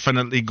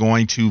definitely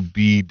going to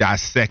be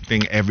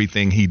dissecting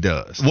everything he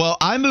does. Well,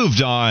 I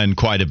moved on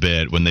quite a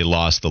bit when they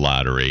lost the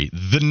lottery.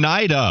 The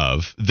night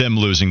of them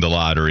losing the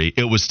lottery,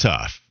 it was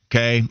tough.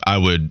 Okay, I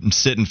would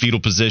sit in fetal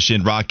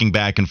position, rocking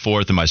back and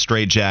forth in my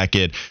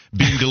straitjacket,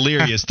 being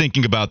delirious,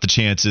 thinking about the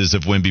chances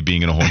of Wemby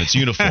being in a Hornets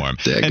uniform.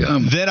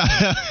 And then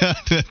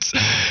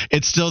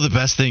it's still the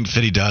best thing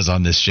Fitty does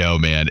on this show,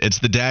 man. It's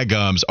the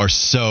daggums are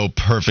so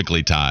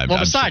perfectly timed. Well,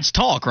 besides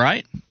talk,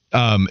 right?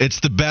 It's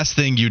the best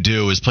thing you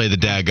do is play the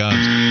daggums.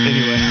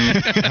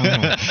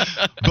 Anyway,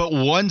 but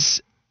once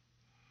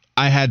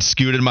I had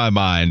Scoot in my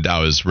mind, I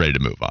was ready to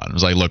move on. I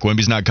was like, look,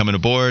 Wemby's not coming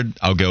aboard.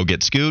 I'll go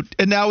get Scoot.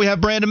 And now we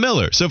have Brandon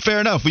Miller. So fair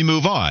enough, we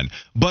move on.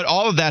 But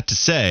all of that to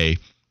say,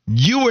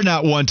 you were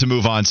not one to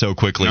move on so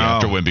quickly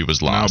after Wemby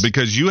was lost. No,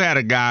 because you had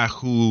a guy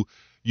who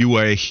you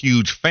were a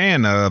huge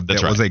fan of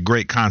that was a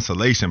great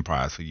consolation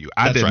prize for you.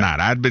 I did not.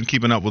 I'd been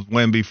keeping up with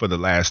Wemby for the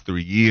last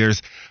 3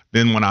 years.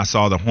 Then when I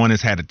saw the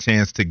Hornets had a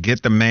chance to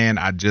get the man,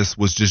 I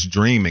was just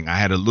dreaming. I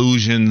had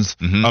illusions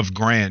of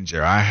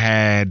grandeur.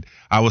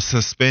 I was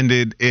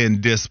suspended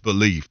in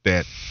disbelief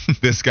that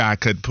this guy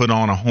could put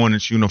on a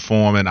Hornets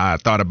uniform, and I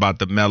thought about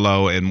the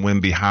Melo and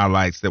Wemby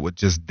highlights that would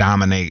just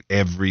dominate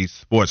every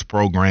sports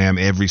program,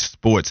 every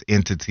sports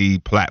entity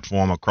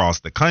platform across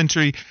the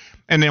country.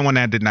 And then when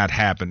that did not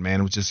happen,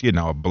 man, it was just,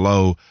 a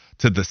blow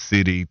to the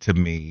city, to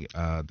me,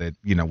 that,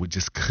 we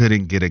just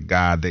couldn't get a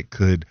guy that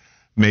could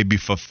maybe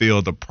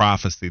fulfill the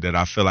prophecy that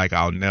I feel like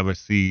I'll never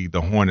see the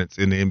Hornets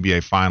in the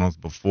NBA Finals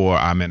before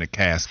I'm in a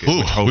casket. Ooh,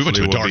 which hopefully we went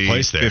to a dark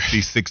place there.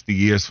 50, 60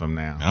 years from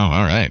now. Oh,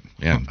 all right.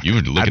 Yeah, you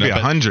were looking I'd be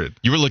up 100.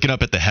 You were looking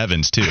up at the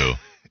heavens, too.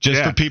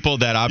 Just for people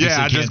that obviously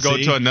can't see. Yeah, I just go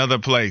to another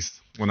place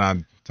when I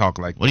talk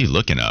like What are you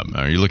looking up?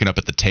 Are you looking up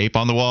at the tape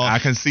on the wall? I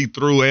can see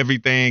through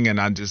everything, and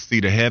I just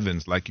see the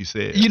heavens, like you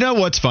said. You know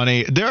what's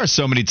funny? There are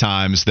so many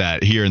times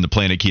that here in the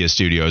Planet Kia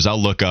studios,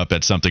 I'll look up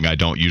at something I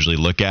don't usually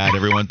look at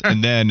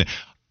and then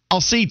I'll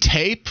see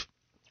tape.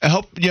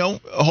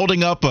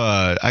 Holding up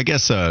a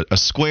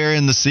square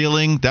in the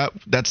ceiling.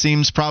 That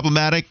seems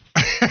problematic.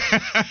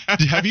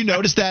 Have you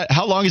noticed that?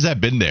 How long has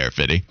that been there,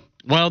 Fitty?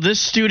 Well, this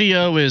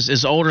studio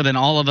is older than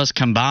all of us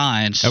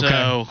combined.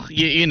 So,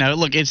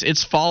 look,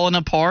 it's falling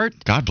apart.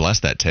 God bless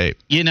that tape.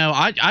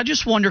 I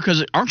just wonder,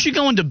 because aren't you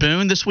going to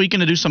Boone this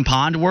weekend to do some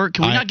pond work?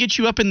 Can we not get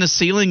you up in the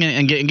ceiling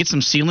and get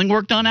some ceiling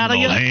work done out of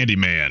you?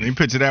 Handyman. You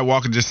picture that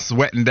walking just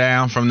sweating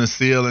down from the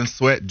ceiling,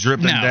 sweat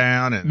dripping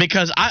down. And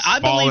because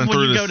I believe when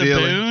you go to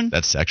Boone.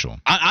 That's sexual.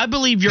 I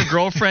believe your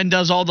girlfriend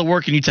does all the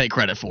work and you take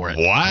credit for it.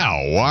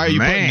 Wow. Why are you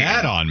putting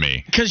that on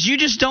me? Because you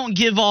just don't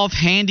give off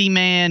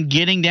handyman,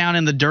 getting down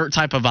in the dirt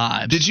type of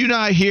vibes. Did you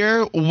not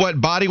hear what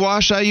body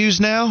wash I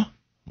use now?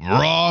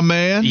 Raw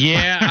Man.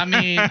 Yeah, I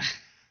mean,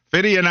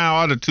 Fitty and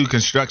I are the two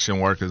construction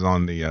workers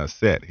on the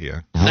set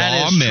here.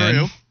 That is Man.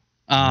 true.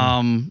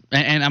 And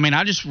I mean,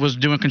 I just was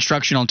doing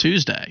construction on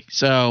Tuesday,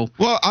 so.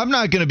 Well, I'm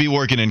not going to be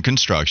working in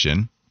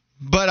construction,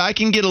 but I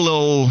can get a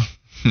little.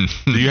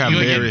 Do you have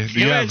very?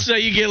 So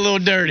you get a little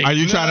dirty. Are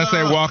you trying to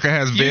say Walker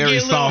has very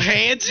soft? You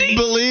get a little handsy?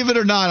 Believe it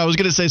or not, I was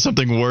going to say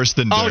something worse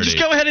than dirty. Oh, just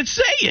go ahead and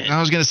say it. I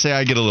was going to say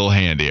I get a little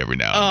handy every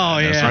now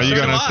and then. Oh, yeah. Are you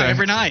going to say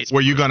every night?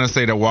 Were you going to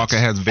say that Walker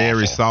has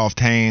very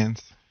soft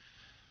hands?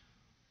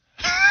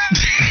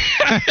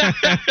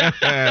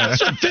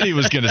 That's what Fitty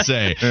was going to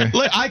say.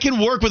 Look, I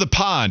can work with a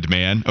pond,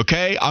 man,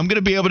 okay? I'm going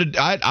to be able to.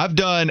 I've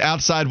done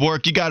outside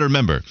work. You got to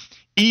remember,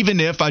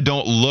 even if I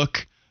don't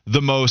look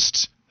the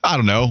most, I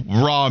don't know,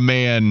 raw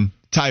man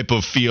type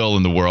of feel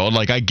in the world,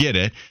 like I get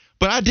it,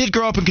 but I did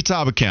grow up in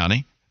Catawba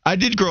County. I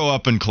did grow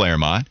up in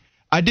Claremont.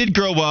 I did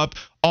grow up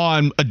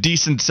on a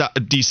decent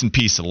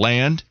piece of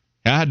land.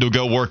 I had to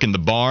go work in the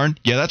barn.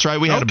 Yeah, that's right.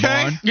 We had a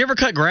barn. You ever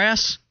cut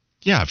grass?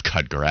 Yeah, I've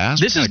cut grass.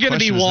 This is going to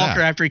be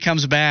Walker after he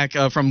comes back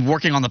from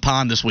working on the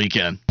pond this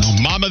weekend. Oh,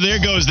 mama, there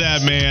goes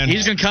that man.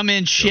 He's going to come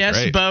in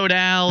chest bowed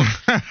out.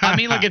 I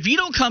mean, like, if you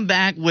don't come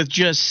back with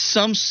just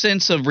some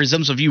sense of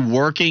resemblance of you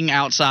working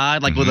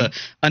outside, like with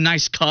a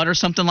nice cut or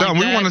something like that.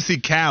 We want to see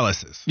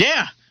calluses.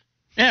 Yeah.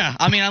 Yeah,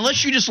 I mean,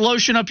 unless you just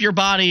lotion up your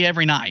body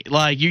every night.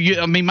 Like,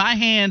 I mean, my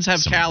hands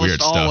have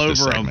calloused all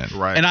over them.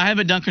 Right. And I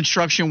haven't done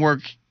construction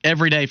work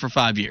every day for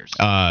 5 years.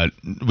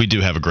 We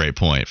do have a great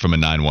point from a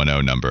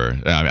 910 number.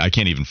 I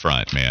can't even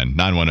front, man.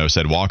 910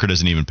 said Walker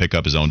doesn't even pick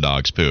up his own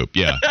dog's poop.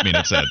 Yeah, I mean,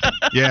 it's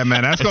yeah,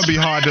 man, that's going to be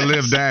hard to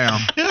live down.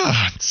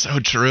 Yeah, it's so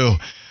true.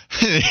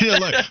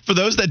 Look, for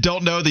those that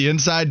don't know the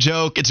inside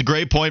joke, it's a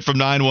great point from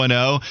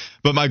 910,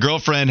 but my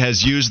girlfriend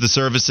has used the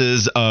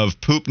services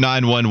of Poop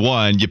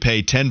 911. You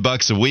pay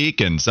 $10 a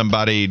week and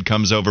somebody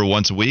comes over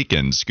once a week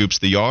and scoops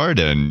the yard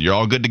and you're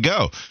all good to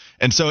go.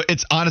 And so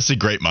it's honestly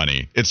great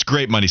money. It's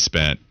great money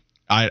spent.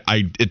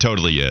 It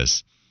totally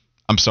is.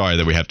 I'm sorry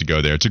that we have to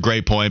go there. It's a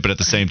great point, but at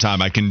the same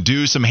time, I can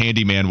do some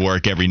handyman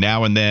work every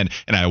now and then,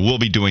 and I will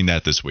be doing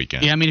that this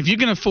weekend. Yeah, I mean, if you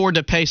can afford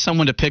to pay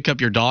someone to pick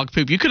up your dog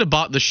poop, you could have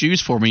bought the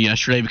shoes for me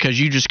yesterday because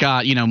you just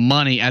got,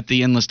 money at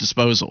the endless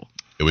disposal.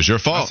 It was your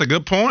fault. That's a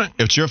good point.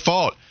 It's your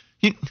fault.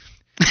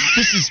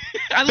 This is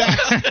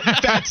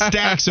fat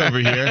stacks over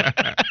here.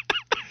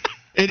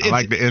 I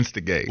like to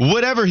instigate.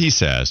 Whatever he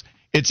says.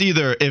 It's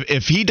either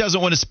if he doesn't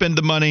want to spend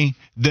the money,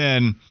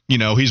 then,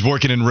 he's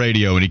working in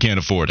radio and he can't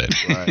afford it.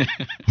 Right.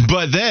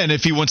 But then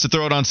if he wants to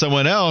throw it on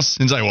someone else,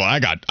 he's like, well, I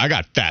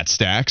got fat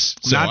stacks.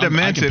 So not to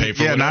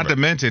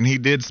mention, he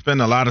did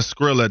spend a lot of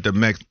skrill at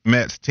the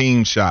Mets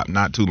team shop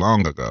not too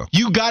long ago.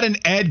 You got an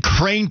Ed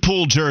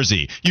Kranepool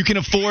jersey. You can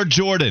afford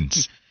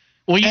Jordans.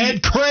 Well,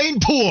 Ed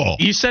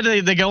Kranepool. You said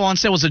they go on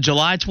sale. Was it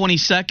July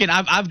 22nd?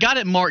 I've got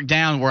it marked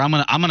down where I'm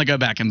gonna go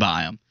back and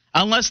buy them.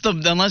 Unless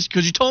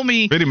because you told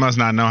me. But he must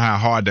not know how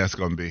hard that's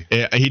going to be.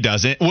 Yeah, he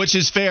doesn't, which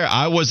is fair.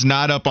 I was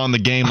not up on the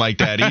game like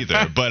that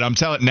either. But I'm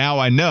telling now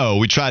I know.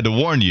 We tried to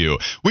warn you.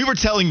 We were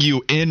telling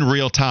you in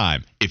real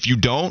time. If you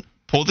don't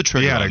pull the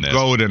trigger on this,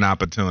 golden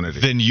opportunity,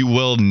 then you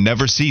will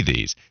never see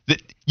these.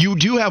 You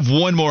do have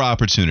one more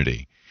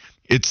opportunity.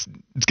 It's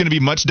going to be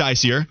much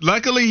dicier.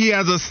 Luckily, he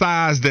has a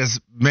size that's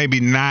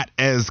maybe not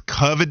as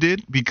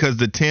coveted because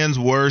the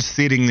 10s were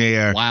sitting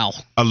there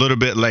a little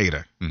bit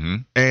later. Mm-hmm.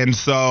 And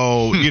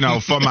so,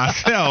 for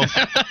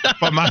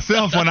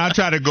myself, when I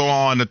try to go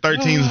on, the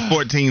 13s,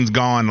 14s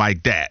gone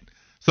like that.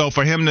 So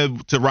for him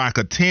to rock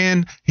a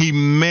 10, he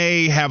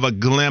may have a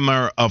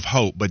glimmer of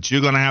hope. But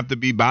you're going to have to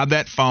be by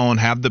that phone,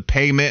 have the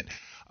payment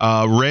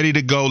ready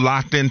to go,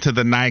 locked into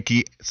the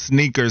Nike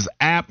Sneakers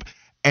app,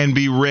 and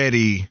be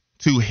ready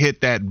to hit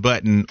that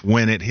button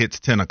when it hits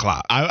 10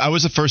 o'clock. I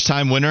was a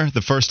first-time winner.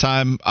 The first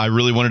time I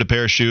really wanted a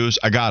pair of shoes,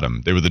 I got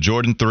them. They were the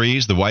Jordan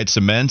 3s, the white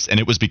cements, and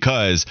it was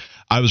because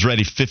I was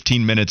ready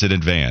 15 minutes in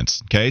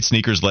advance. Okay,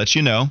 Sneakers lets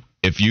you know.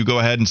 If you go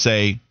ahead and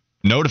say,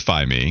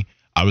 notify me,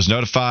 I was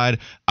notified.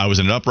 I was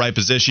in an upright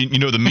position. You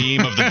know the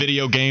meme of the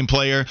video game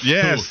player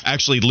who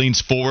actually leans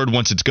forward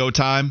once it's go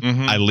time?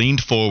 Mm-hmm. I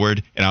leaned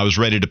forward, and I was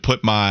ready to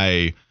put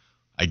my,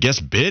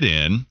 bid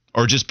in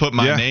or just put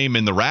my name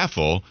in the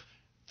raffle.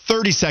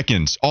 30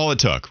 seconds, all it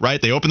took,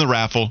 right? They opened the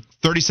raffle.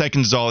 30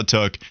 seconds is all it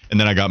took, and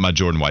then I got my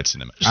Jordan White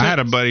Cinema. I had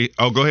a buddy.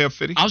 Oh, go ahead,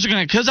 Fitty. I was going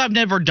to, because I've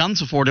never done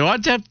this before, do I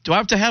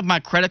have to have my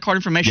credit card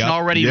information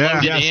already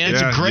loaded in?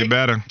 You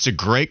better. It's a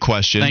great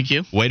question. Thank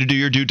you. Way to do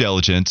your due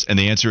diligence, and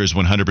the answer is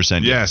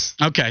 100% yes.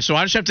 Okay, so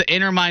I just have to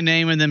enter my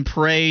name and then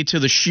pray to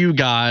the shoe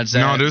gods.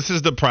 No, this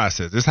is the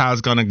process. This is how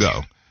it's going to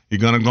go.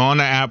 You're going to go on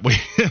the app with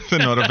the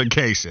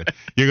notification.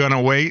 You're going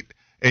to wait,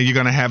 and you're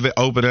going to have it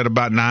open at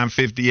about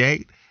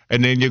 9:58.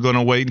 And then you're going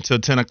to wait until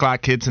 10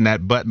 o'clock hits and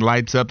that button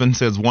lights up and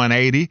says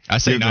 180. I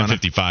say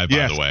 9:55, by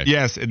the way.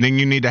 Yes, and then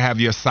you need to have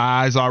your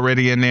size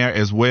already in there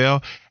as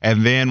well.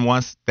 And then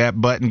once that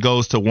button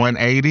goes to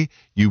 180,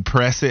 you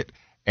press it,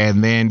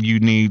 and then you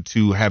need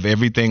to have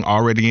everything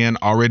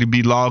already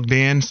be logged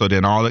in. So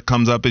then all that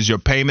comes up is your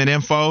payment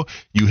info.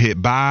 You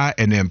hit buy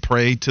and then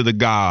pray to the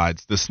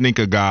gods, the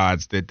sneaker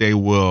gods, that they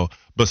will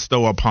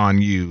bestow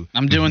upon you.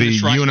 I'm doing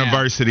this right now. The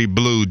University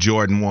Blue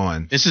Jordan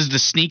 1. This is the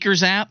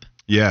Sneakers app?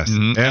 Yes,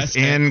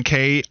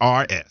 SNKRS.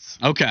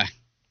 Okay.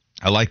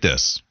 I like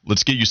this.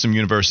 Let's get you some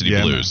University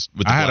Blues.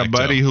 With the I had a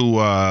buddy who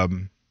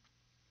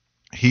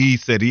he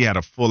said he had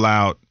a full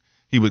out.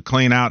 He would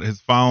clean out his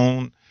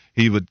phone.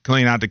 He would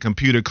clean out the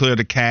computer, clear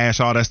the cache,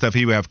 all that stuff.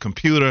 He would have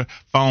computer,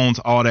 phones,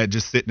 all that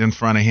just sitting in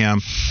front of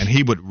him, and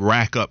he would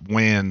rack up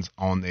wins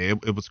on there.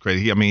 It was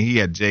crazy. He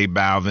had J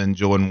Balvin,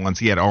 Jordan 1s.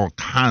 He had all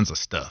kinds of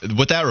stuff.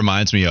 What that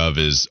reminds me of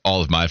is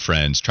all of my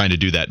friends trying to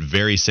do that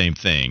very same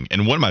thing.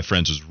 And one of my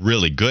friends was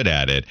really good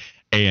at it,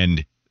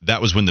 and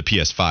that was when the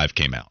PS5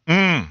 came out.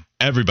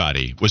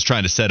 Everybody was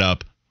trying to set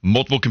up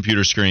multiple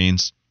computer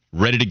screens,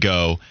 ready to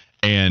go.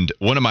 And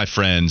one of my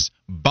friends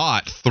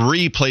bought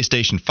 3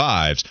 PlayStation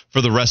 5s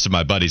for the rest of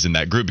my buddies in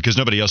that group because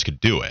nobody else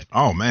could do it.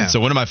 Oh, man. So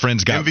one of my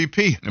friends got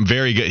MVP.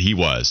 Very good. He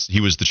was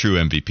the true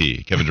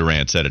MVP. Kevin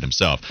Durant said it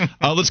himself.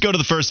 Let's go to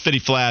the first Fitty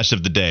Flash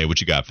of the day.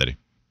 What you got, Fitty?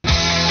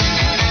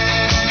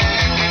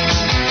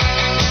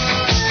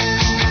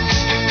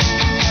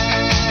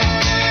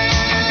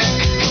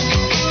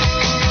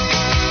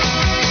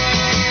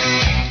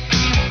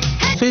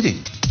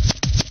 Fitty.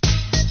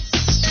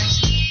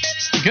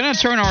 Going to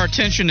turn our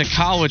attention to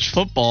college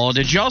football.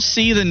 Did y'all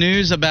see the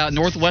news about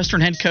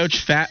Northwestern head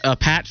coach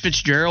Pat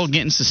Fitzgerald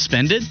getting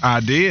suspended? I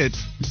did.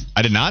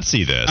 I did not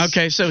see this.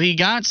 Okay, so he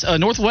got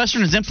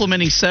Northwestern is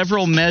implementing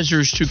several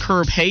measures to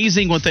curb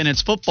hazing within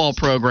its football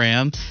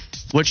program,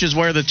 which is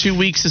where the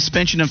 2-week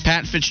suspension of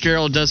Pat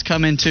Fitzgerald does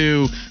come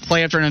into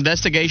play after an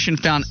investigation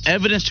found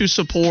evidence to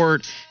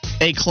support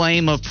a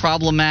claim of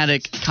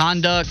problematic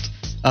conduct.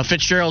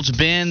 Fitzgerald's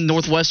been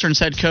Northwestern's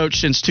head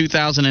coach since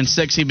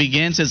 2006. He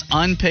begins his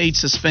unpaid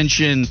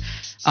suspension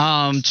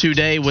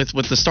today with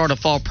the start of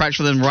fall practice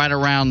for them right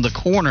around the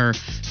corner.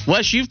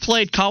 Wes, you've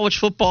played college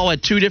football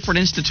at 2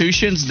 different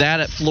institutions, that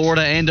at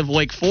Florida and of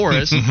Wake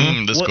Forest.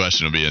 This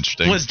question will be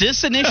interesting. Was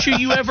this an issue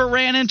you ever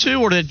ran into,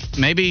 or did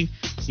maybe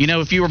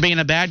if you were being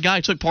a bad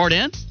guy, took part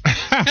in?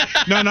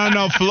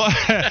 No.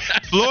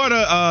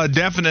 Florida,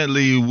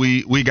 definitely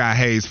we got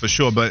hazed for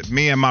sure. But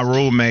me and my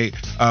roommate,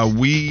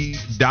 we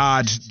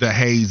dodged the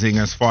hazing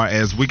as far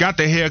as we got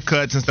the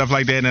haircuts and stuff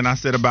like that. And I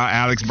said about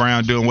Alex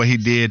Brown doing what he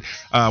did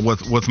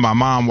with my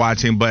mom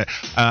watching. But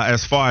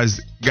as far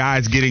as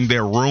guys getting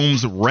their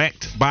rooms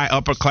wrecked by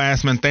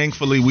upperclassmen,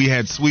 thankfully we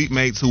had suite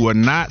mates who were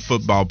not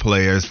football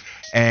players.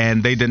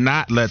 And they did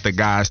not let the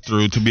guys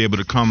through to be able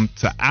to come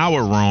to our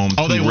room.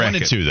 Oh, they wreck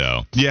wanted it. to,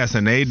 though. Yes,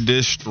 and they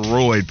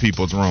destroyed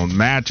people's rooms.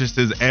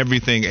 Mattresses,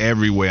 everything,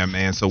 everywhere,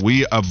 man. So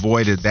we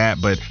avoided that.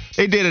 But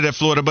they did it at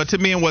Florida. But to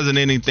me, it wasn't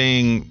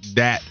anything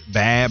that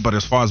bad. But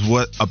as far as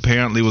what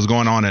apparently was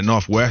going on at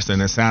Northwestern,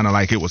 it sounded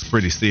like it was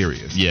pretty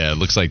serious. Yeah, it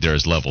looks like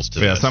there's levels to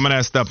this. this. Some of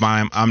that stuff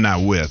I'm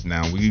not with.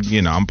 Now,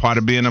 I'm part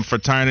of being a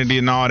fraternity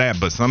and all that.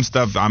 But some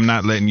stuff I'm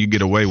not letting you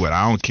get away with.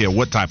 I don't care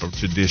what type of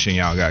tradition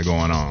y'all got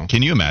going on.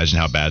 Can you imagine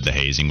how bad the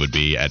hazing would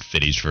be at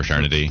Fitty's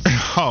fraternity?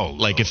 Oh,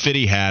 like if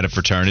Fitty had a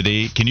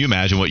fraternity, can you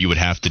imagine what you would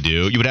have to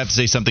do? You would have to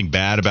say something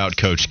bad about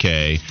Coach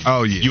K.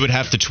 Oh, yeah. You would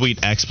have to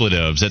tweet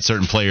expletives at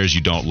certain players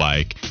you don't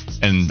like.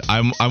 And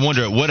I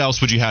wonder, what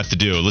else would you have to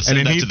do? Let's and send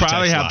then that he'd to the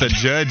probably text have to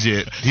judge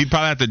it. He'd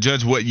probably have to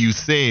judge what you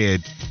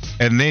said,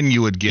 and then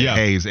you would get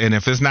hazed. And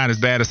if it's not as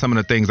bad as some of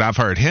the things I've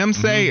heard him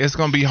say, it's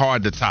going to be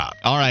hard to top.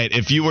 All right,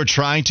 if you were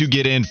trying to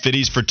get in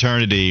Fitty's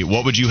fraternity,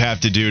 what would you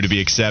have to do to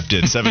be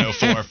accepted?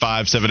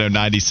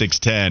 704-570-9610.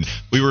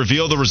 We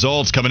reveal the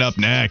results coming up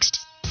next.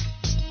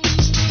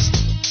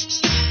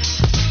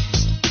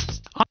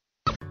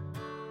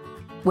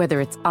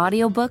 Whether it's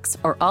audiobooks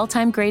or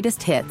all-time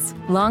greatest hits,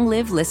 long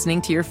live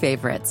listening to your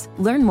favorites.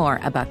 Learn more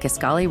about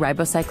Kisqali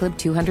Ribociclib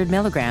 200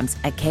 milligrams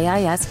at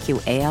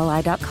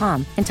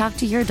KISQALI.com and talk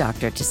to your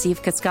doctor to see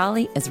if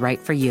Kisqali is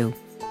right for you.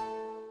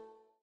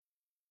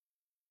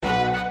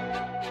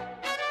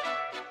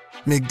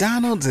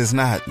 McDonald's is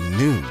not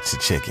new to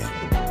chicken.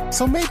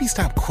 So maybe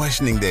stop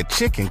questioning their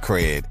chicken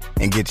cred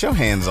and get your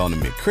hands on the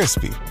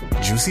McCrispy.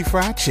 Juicy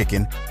fried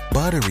chicken,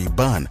 buttery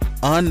bun,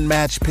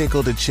 unmatched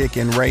pickle to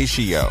chicken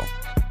ratio.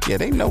 Yeah,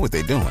 they know what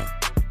they're doing.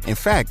 In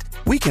fact,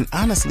 we can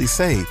honestly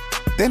say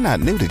they're not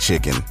new to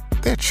chicken.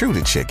 They're true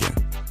to chicken.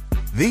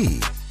 The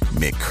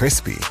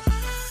McCrispy.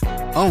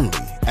 Only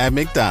at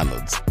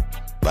McDonald's.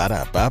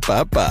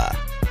 Ba-da-ba-ba-ba.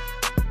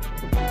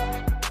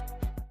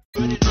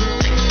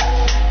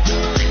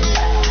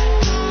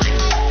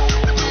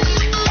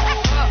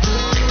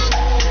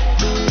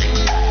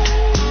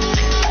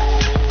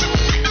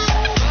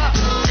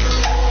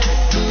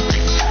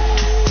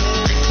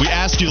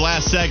 You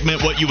last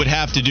segment what you would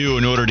have to do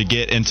in order to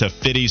get into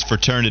Fitty's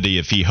fraternity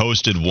if he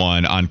hosted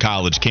one on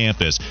college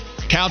campus.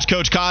 Couch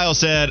Coach Kyle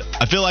said,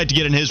 I feel like to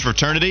get in his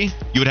fraternity,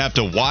 you would have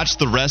to watch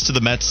the rest of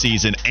the Mets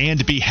season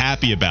and be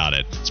happy about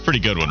it. It's a pretty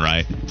good one,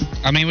 right?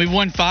 I mean, we've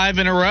won 5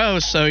 in a row,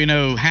 so,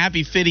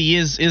 happy Fitty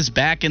is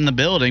back in the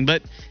building.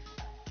 But,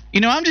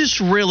 I'm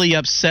just really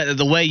upset at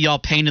the way y'all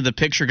painted the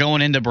picture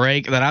going into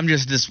break, that I'm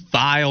just this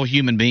vile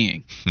human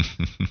being.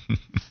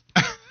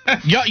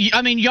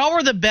 Y'all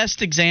were the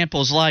best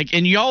examples, like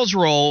in y'all's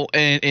role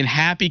in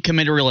happy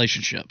committed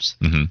relationships.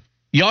 Mm-hmm.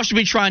 Y'all should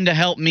be trying to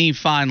help me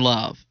find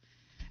love.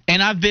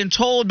 And I've been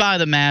told by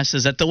the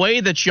masses that the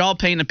way that y'all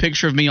paint a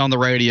picture of me on the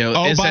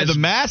radio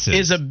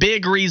is a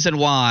big reason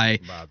why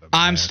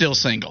I'm still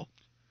single.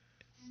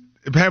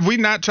 Have we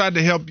not tried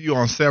to help you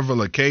on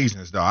several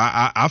occasions, though?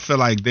 I feel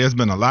like there's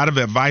been a lot of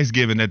advice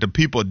given that the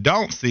people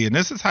don't see, and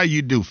this is how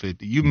you do,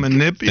 50. You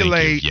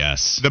manipulate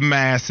the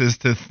masses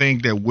to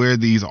think that we're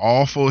these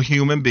awful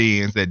human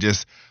beings that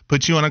just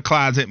put you in a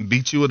closet and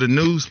beat you with a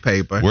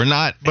newspaper. We're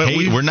not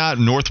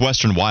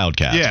Northwestern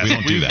Wildcats. Yes, we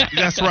don't do that.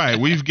 That's right.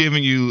 We've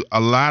given you a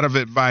lot of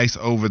advice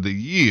over the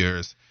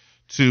years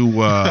to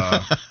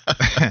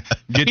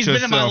get He's yourself.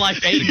 been in my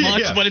life 8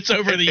 months, but it's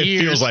over the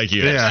years. It feels like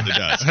years. Yeah. It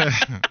does.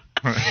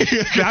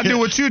 I do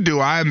what you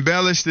do. I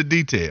embellish the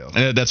details.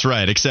 That's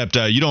right, except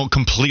you don't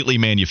completely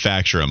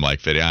manufacture them like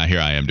Fitty. Here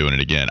I am doing it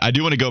again. I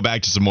do want to go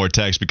back to some more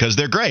texts because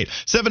they're great.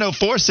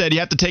 704 said you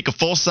have to take a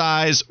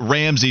full-size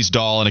Ramses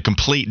doll on a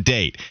complete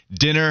date.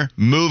 Dinner,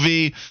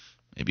 movie,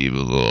 maybe a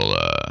little,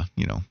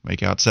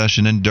 make-out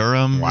session in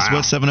Durham is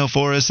what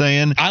 704 is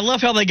saying. I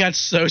love how they got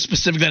so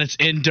specific that it's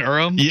in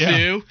Durham,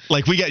 too.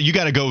 Like, you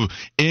got to go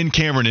in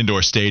Cameron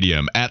Indoor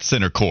Stadium at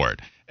center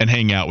court and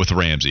hang out with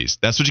Ramses.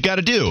 That's what you got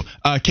to do.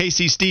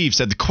 KC Steve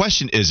said the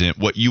question isn't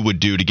what you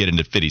would do to get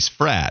into Fitty's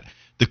frat.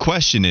 The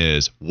question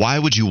is, why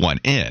would you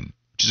want in?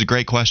 Which is a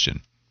great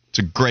question. It's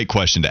a great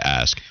question to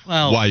ask,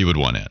 why you would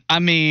want in. I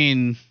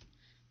mean,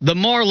 the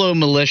Marlowe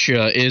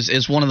militia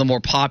is one of the more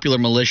popular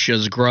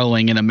militias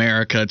growing in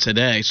America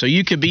today. So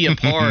you could be a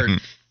part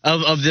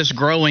of this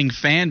growing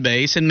fan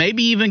base and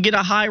maybe even get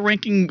a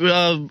high-ranking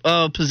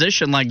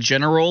position like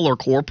general or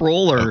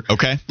corporal or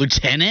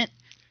lieutenant.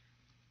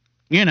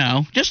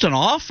 Just an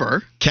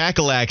offer.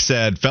 Cackalack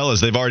said, fellas,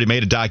 they've already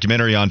made a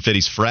documentary on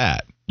Fitty's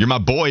frat. You're my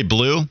boy,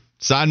 Blue.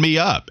 Sign me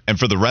up. And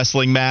for the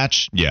wrestling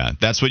match, yeah,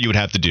 that's what you would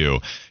have to do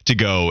to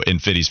go in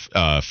Fitty's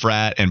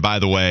frat. And by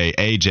the way,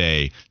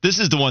 AJ, this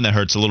is the one that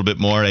hurts a little bit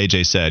more.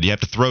 AJ said you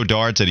have to throw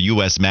darts at a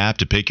U.S. map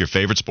to pick your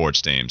favorite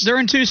sports teams. They're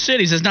in 2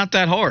 cities. It's not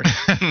that hard.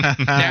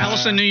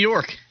 Dallas and New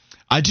York.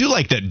 I do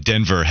like that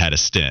Denver had a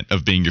stint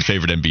of being your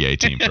favorite NBA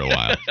team for a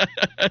while,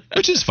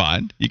 which is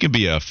fine. You can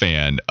be a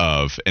fan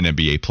of an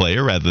NBA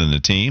player rather than a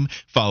team,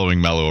 following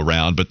Melo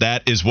around, but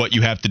that is what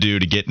you have to do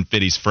to get in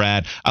Fitty's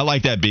frat. I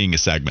like that being a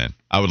segment.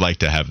 I would like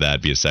to have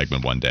that be a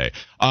segment one day.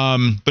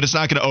 But it's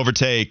not going to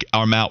overtake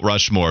our Mount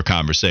Rushmore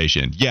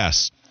conversation.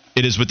 Yes,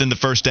 it is within the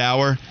first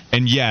hour,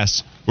 and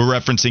yes, we're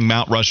referencing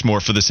Mount Rushmore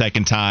for the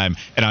second time,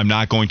 and I'm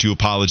not going to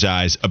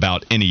apologize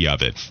about any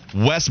of it.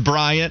 Wes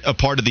Bryant, a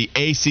part of the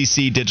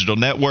ACC Digital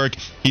Network,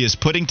 he is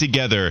putting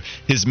together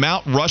his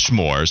Mount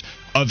Rushmores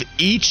of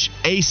each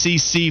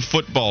ACC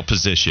football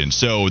position.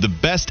 So the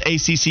best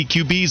ACC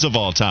QBs of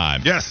all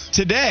time. Yes.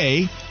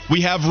 Today,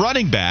 we have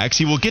running backs.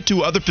 He will get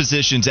to other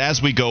positions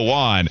as we go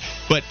on.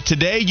 But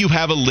today you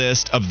have a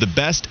list of the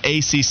best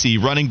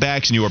ACC running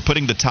backs, and you are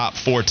putting the top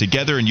 4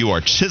 together, and you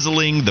are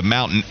chiseling the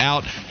mountain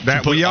out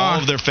to put all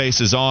of their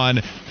faces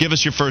on. Give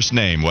us your first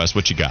name, Wes.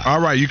 What you got? All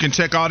right. You can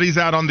check all these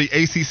out on the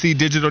ACC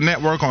Digital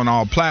Network on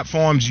all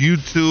platforms,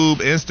 YouTube,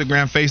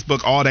 Instagram,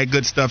 Facebook, all that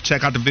good stuff.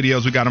 Check out the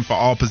videos. We got them for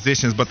all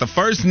positions. But the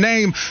first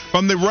name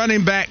from the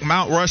running back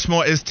Mount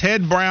Rushmore is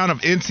Ted Brown of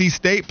NC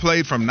State,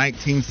 played from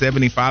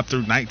 1975 through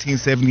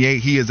 1978.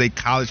 He is a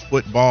college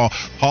football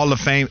Hall of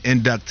Fame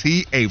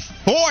inductee, a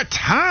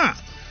 4-time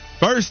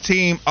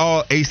first-team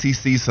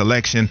All-ACC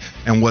selection,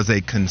 and was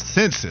a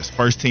consensus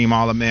first-team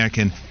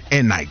All-American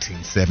in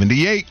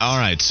 1978. All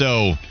right,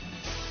 so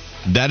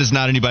that is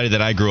not anybody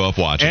that I grew up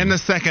watching. And the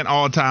second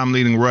all-time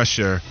leading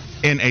rusher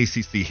in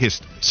ACC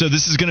history. So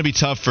this is going to be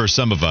tough for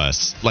some of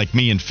us, like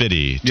me and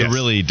Fitty, to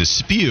really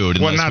dispute.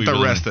 Well, not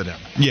the rest of them.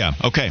 Yeah,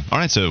 okay. All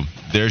right, so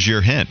there's your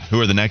hint.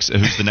 Who's the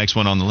next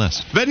one on the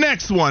list? The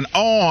next one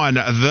on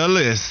the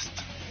list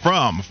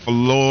from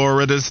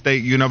Florida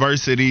State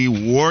University,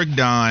 Warwick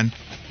Dunn.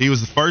 He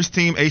was the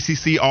first-team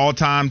ACC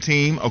all-time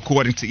team,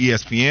 according to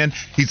ESPN.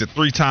 He's a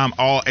 3-time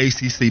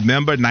All-ACC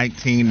member,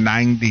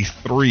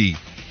 1993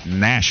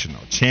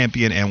 national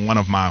champion, and one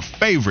of my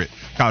favorite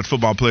college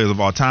football players of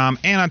all time.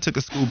 And I took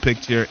a school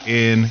picture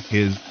in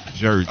his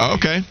jersey.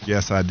 Okay.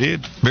 Yes, I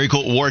did. Very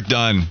cool. Warwick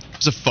Dunn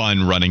was a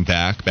fun running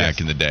back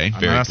back in the day.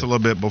 That's cool. A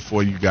little bit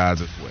before you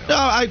guys as well. No,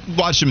 I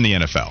watched him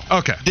in the NFL.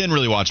 Okay. Didn't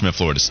really watch him at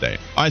Florida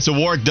State. All right, so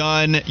Warwick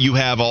Dunn, you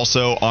have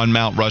also on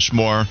Mount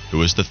Rushmore,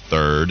 who is the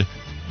third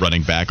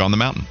running back on the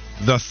mountain.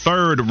 The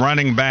third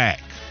running back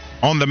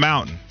on the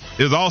mountain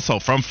is also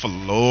from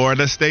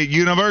Florida State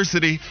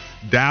University.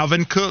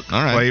 Dalvin Cook,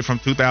 played from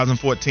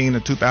 2014 to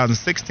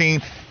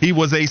 2016. He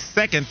was a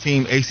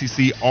second-team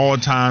ACC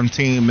all-time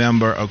team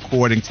member,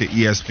 according to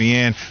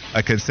ESPN,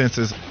 a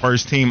consensus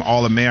first-team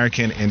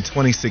All-American in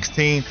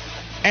 2016,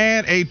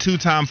 and a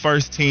 2-time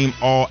first-team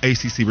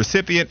All-ACC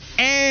recipient,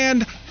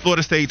 and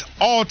Florida State's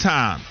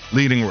all-time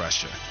leading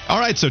rusher.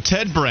 All right, so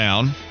Ted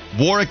Brown,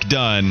 Warwick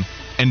Dunn,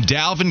 and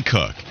Dalvin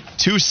Cook,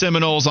 2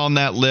 Seminoles on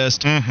that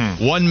list,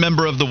 1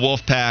 member of the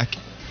Wolfpack.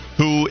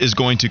 Who is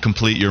going to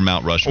complete your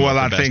Mount Rushmore? Well,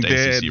 I think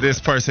that this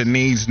person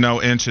needs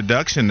no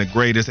introduction. The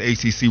greatest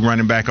ACC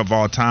running back of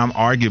all time,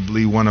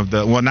 arguably one of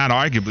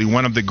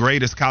the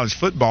greatest college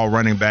football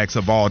running backs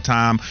of all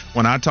time.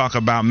 When I talk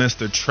about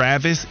Mr.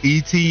 Travis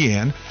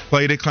Etienne,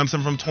 played at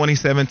Clemson from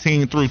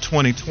 2017 through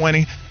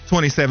 2020.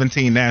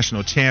 2017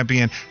 national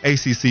champion,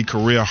 ACC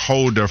career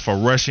holder for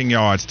rushing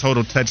yards,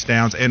 total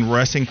touchdowns, and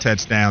rushing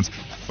touchdowns.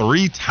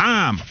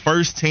 3-time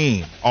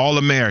first-team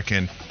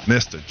All-American,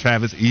 Mr.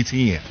 Travis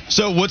Etienne.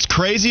 So what's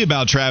crazy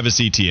about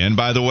Travis Etienne,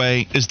 by the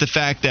way, is the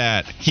fact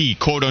that he,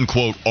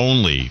 quote-unquote,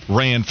 only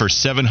ran for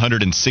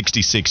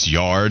 766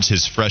 yards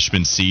his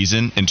freshman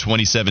season in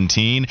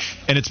 2017,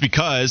 and it's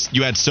because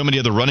you had so many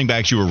other running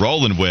backs you were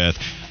rolling with.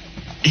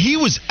 He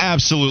was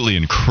absolutely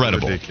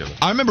incredible. Ridiculous.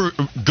 I remember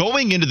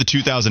going into the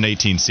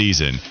 2018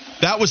 season,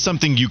 that was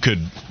something you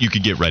could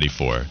get ready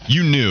for.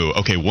 You knew,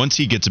 okay, once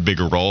he gets a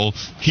bigger role,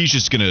 he's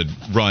just going to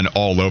run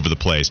all over the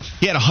place.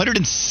 He had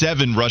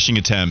 107 rushing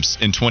attempts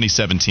in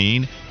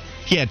 2017.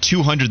 He had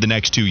 200 the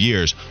next 2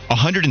 years,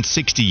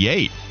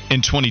 168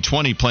 in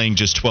 2020, playing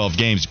just 12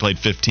 games. He played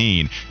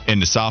 15 in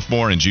the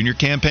sophomore and junior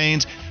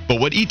campaigns. But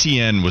what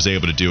Etienne was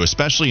able to do,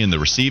 especially in the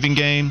receiving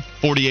game,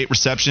 48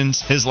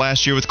 receptions his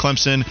last year with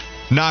Clemson,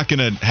 not going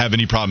to have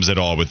any problems at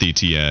all with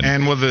Etienne.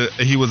 And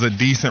he was a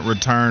decent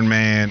return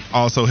man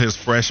also his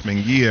freshman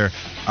year.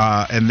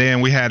 And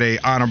then we had a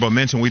honorable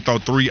mention. We throw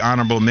 3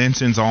 honorable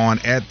mentions on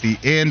at the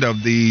end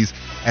of these,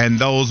 and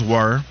those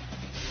were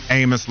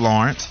Amos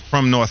Lawrence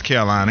from North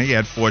Carolina. He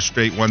had 4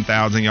 straight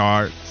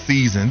 1,000-yard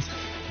seasons.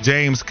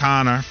 James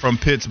Conner from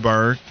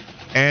Pittsburgh,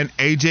 and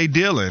A.J.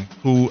 Dillon,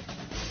 who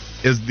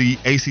is the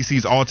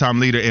ACC's all-time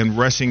leader in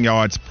rushing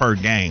yards per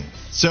game.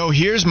 So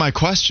here's my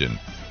question.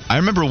 I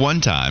remember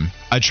one time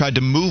I tried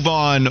to move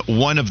on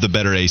one of the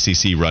better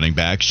ACC running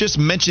backs, just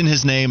mention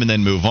his name and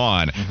then move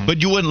on, but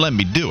you wouldn't let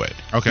me do it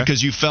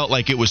because you felt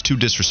like it was too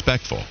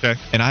disrespectful. Okay.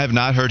 And I have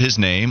not heard his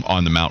name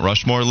on the Mount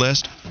Rushmore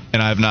list,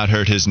 and I have not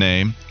heard his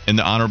name in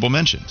the honorable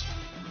mentions.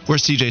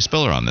 Where's CJ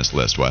Spiller on this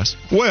list, Wes?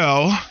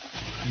 Well,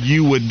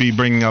 you would be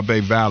bringing up a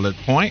valid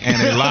point,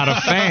 and a lot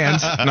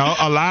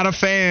of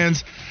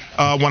fans,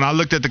 when I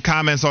looked at the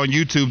comments on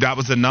YouTube, that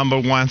was the number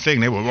one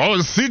thing. They were,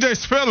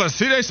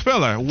 CJ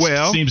Spiller.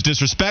 Well, seems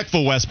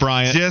disrespectful, Wes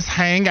Bryant. Just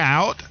hang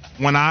out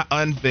when I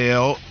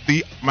unveil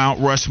the Mount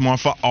Rushmore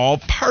for all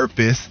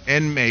purpose,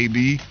 and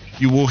maybe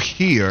you will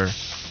hear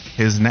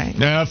his name.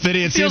 Yeah,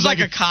 Fitty, it feels seems like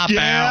a cop-out.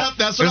 Yeah,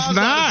 that's what I was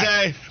about to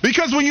say.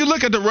 Because when you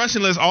look at the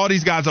rushing list, all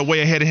these guys are way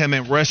ahead of him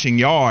in rushing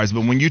yards.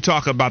 But when you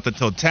talk about the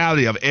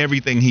totality of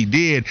everything he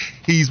did,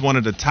 he's one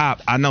of the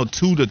top,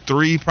 2 to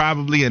 3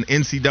 probably in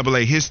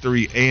NCAA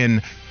history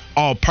in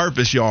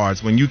all-purpose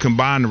yards when you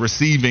combine the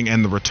receiving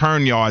and the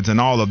return yards and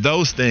all of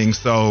those things.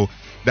 So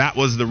that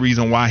was the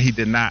reason why he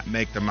did not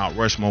make the Mount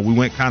Rushmore. We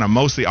went kind of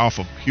mostly off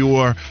of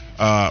pure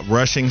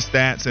rushing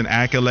stats and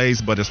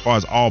accolades, but as far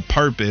as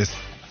all-purpose,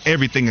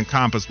 everything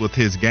encompassed with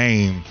his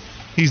game,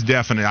 he's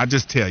definitely, I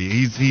just tell you,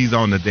 he's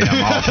on the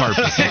damn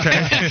all-purpose,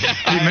 okay?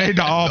 He made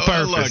the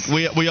all-purpose.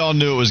 Look, we all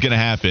knew it was going to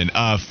happen.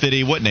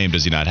 Fitty, what name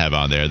does he not have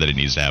on there that he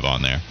needs to have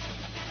on there?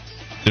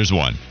 There's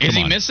one. Is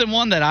he missing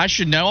one that I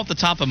should know off the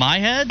top of my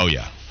head? Oh,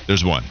 yeah.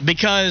 There's one.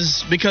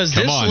 Because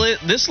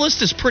this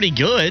list is pretty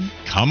good.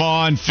 Come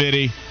on,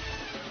 Fitty.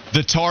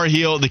 The Tar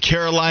Heel, the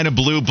Carolina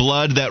blue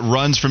blood that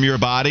runs from your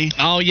body.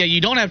 Oh, yeah, you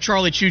don't have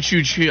Charlie Choo.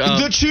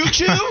 The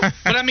Choo-Choo?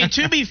 But, I mean,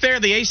 to be fair,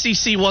 the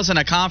ACC wasn't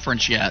a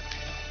conference yet.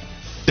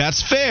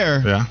 That's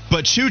fair. Yeah.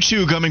 But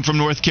Choo-Choo coming from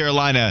North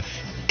Carolina,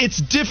 it's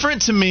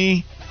different to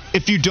me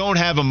if you don't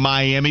have a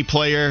Miami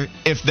player,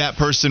 if that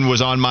person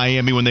was on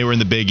Miami when they were in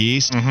the Big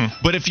East.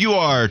 But if you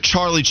are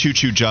Charlie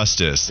Choo-Choo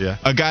Justice,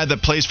 a guy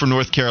that plays for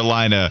North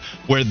Carolina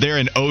where they're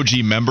an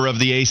OG member of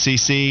the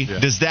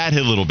ACC, does that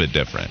hit a little bit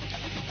different?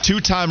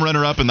 2-time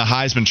runner-up in the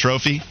Heisman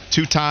Trophy.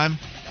 2-time.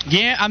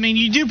 Yeah, I mean,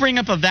 you do bring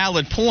up a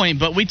valid point,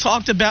 but we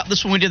talked about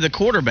this when we did the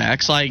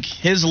quarterbacks. Like,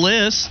 his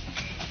list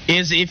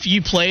is if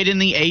you played in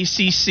the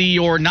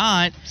ACC or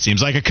not. Seems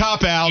like a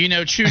cop-out.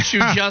 Choo-Choo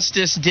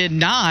Justice did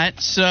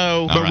not,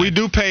 so. But we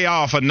do pay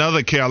off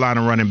another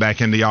Carolina running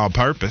back in the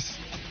all-purpose.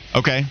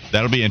 Okay,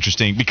 that'll be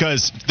interesting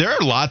because there are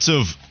lots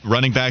of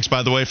running backs,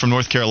 by the way, from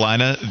North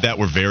Carolina that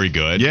were very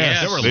good. Yes,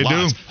 there were they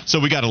lots. do.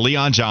 So we got a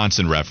Leon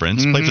Johnson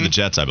reference. Played for the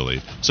Jets, I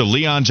believe. So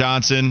Leon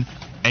Johnson,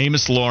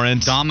 Amos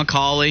Lawrence. Don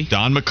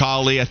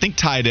McCauley. I think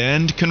tight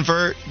end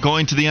convert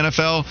going to the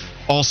NFL.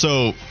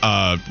 Also,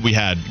 we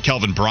had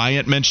Kelvin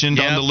Bryant mentioned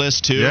on the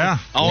list, too. Yeah.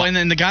 Oh, and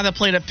then the guy that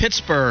played at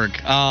Pittsburgh.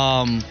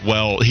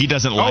 Well, he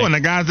doesn't like. Oh, and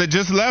the guys that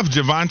just left,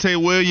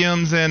 Javonte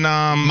Williams and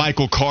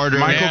Michael Carter.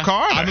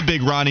 Carter. I'm a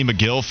big Ronnie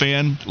McGill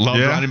fan. Love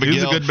Ronnie McGill.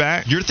 He's a good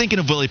back. You're thinking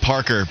of Willie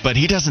Parker, but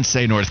he doesn't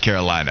say North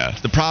Carolina.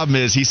 The problem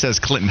is he says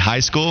Clinton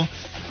High School.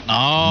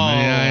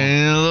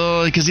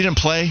 Oh. Because he didn't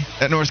play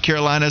at North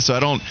Carolina, so I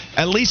don't.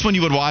 At least when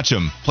you would watch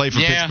him play for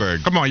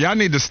Pittsburgh. Come on, y'all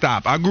need to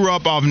stop. I grew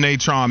up off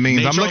Natron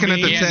Means. I'm looking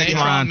at the text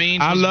line.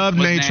 I love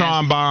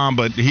Natron Bomb,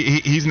 but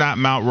he's not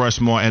Mount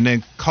Rushmore. And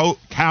then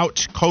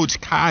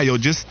Coach Kyle,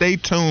 just stay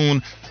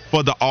tuned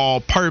for the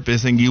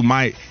all-purpose, and you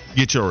might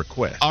get your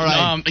request. All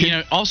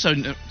right. Also,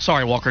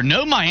 sorry, Walker,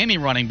 no Miami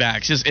running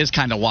backs is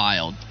kind of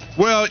wild.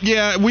 Well,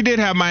 yeah, we did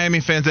have Miami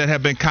fans that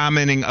have been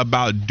commenting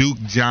about Duke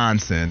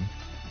Johnson.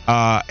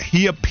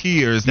 He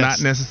appears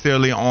not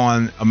necessarily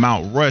on a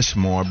Mount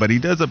Rushmore, but he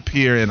does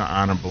appear in an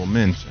honorable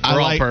mention. For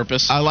all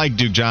purpose. I like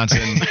Duke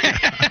Johnson. You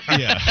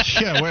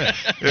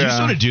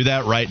sort of do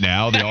that right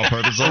now, the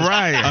all-purpose list.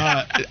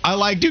 Right. I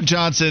like Duke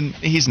Johnson.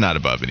 He's not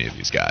above any of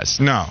these guys.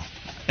 No.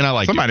 And I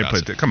like somebody Duke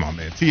put that. Come on,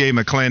 man. T.A.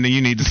 McClendon,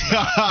 you need to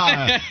stop.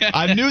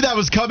 I knew that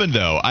was coming,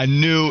 though. I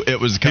knew it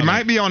was coming. He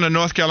might be on the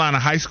North Carolina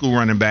high school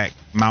running back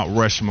Mount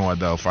Rushmore,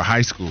 though, for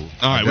high school.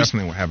 All right, I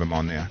definitely will have him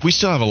on there. We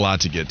still have a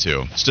lot to get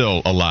to.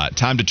 Still a lot.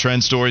 Time to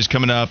trend stories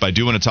coming up. I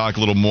do want to talk a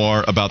little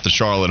more about the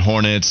Charlotte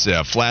Hornets.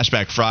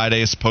 Flashback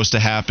Friday is supposed to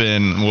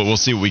happen. We'll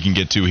see what we can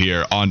get to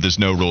here on this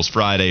No Rules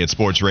Friday at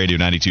Sports Radio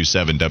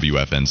 92.7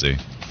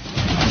 WFNZ.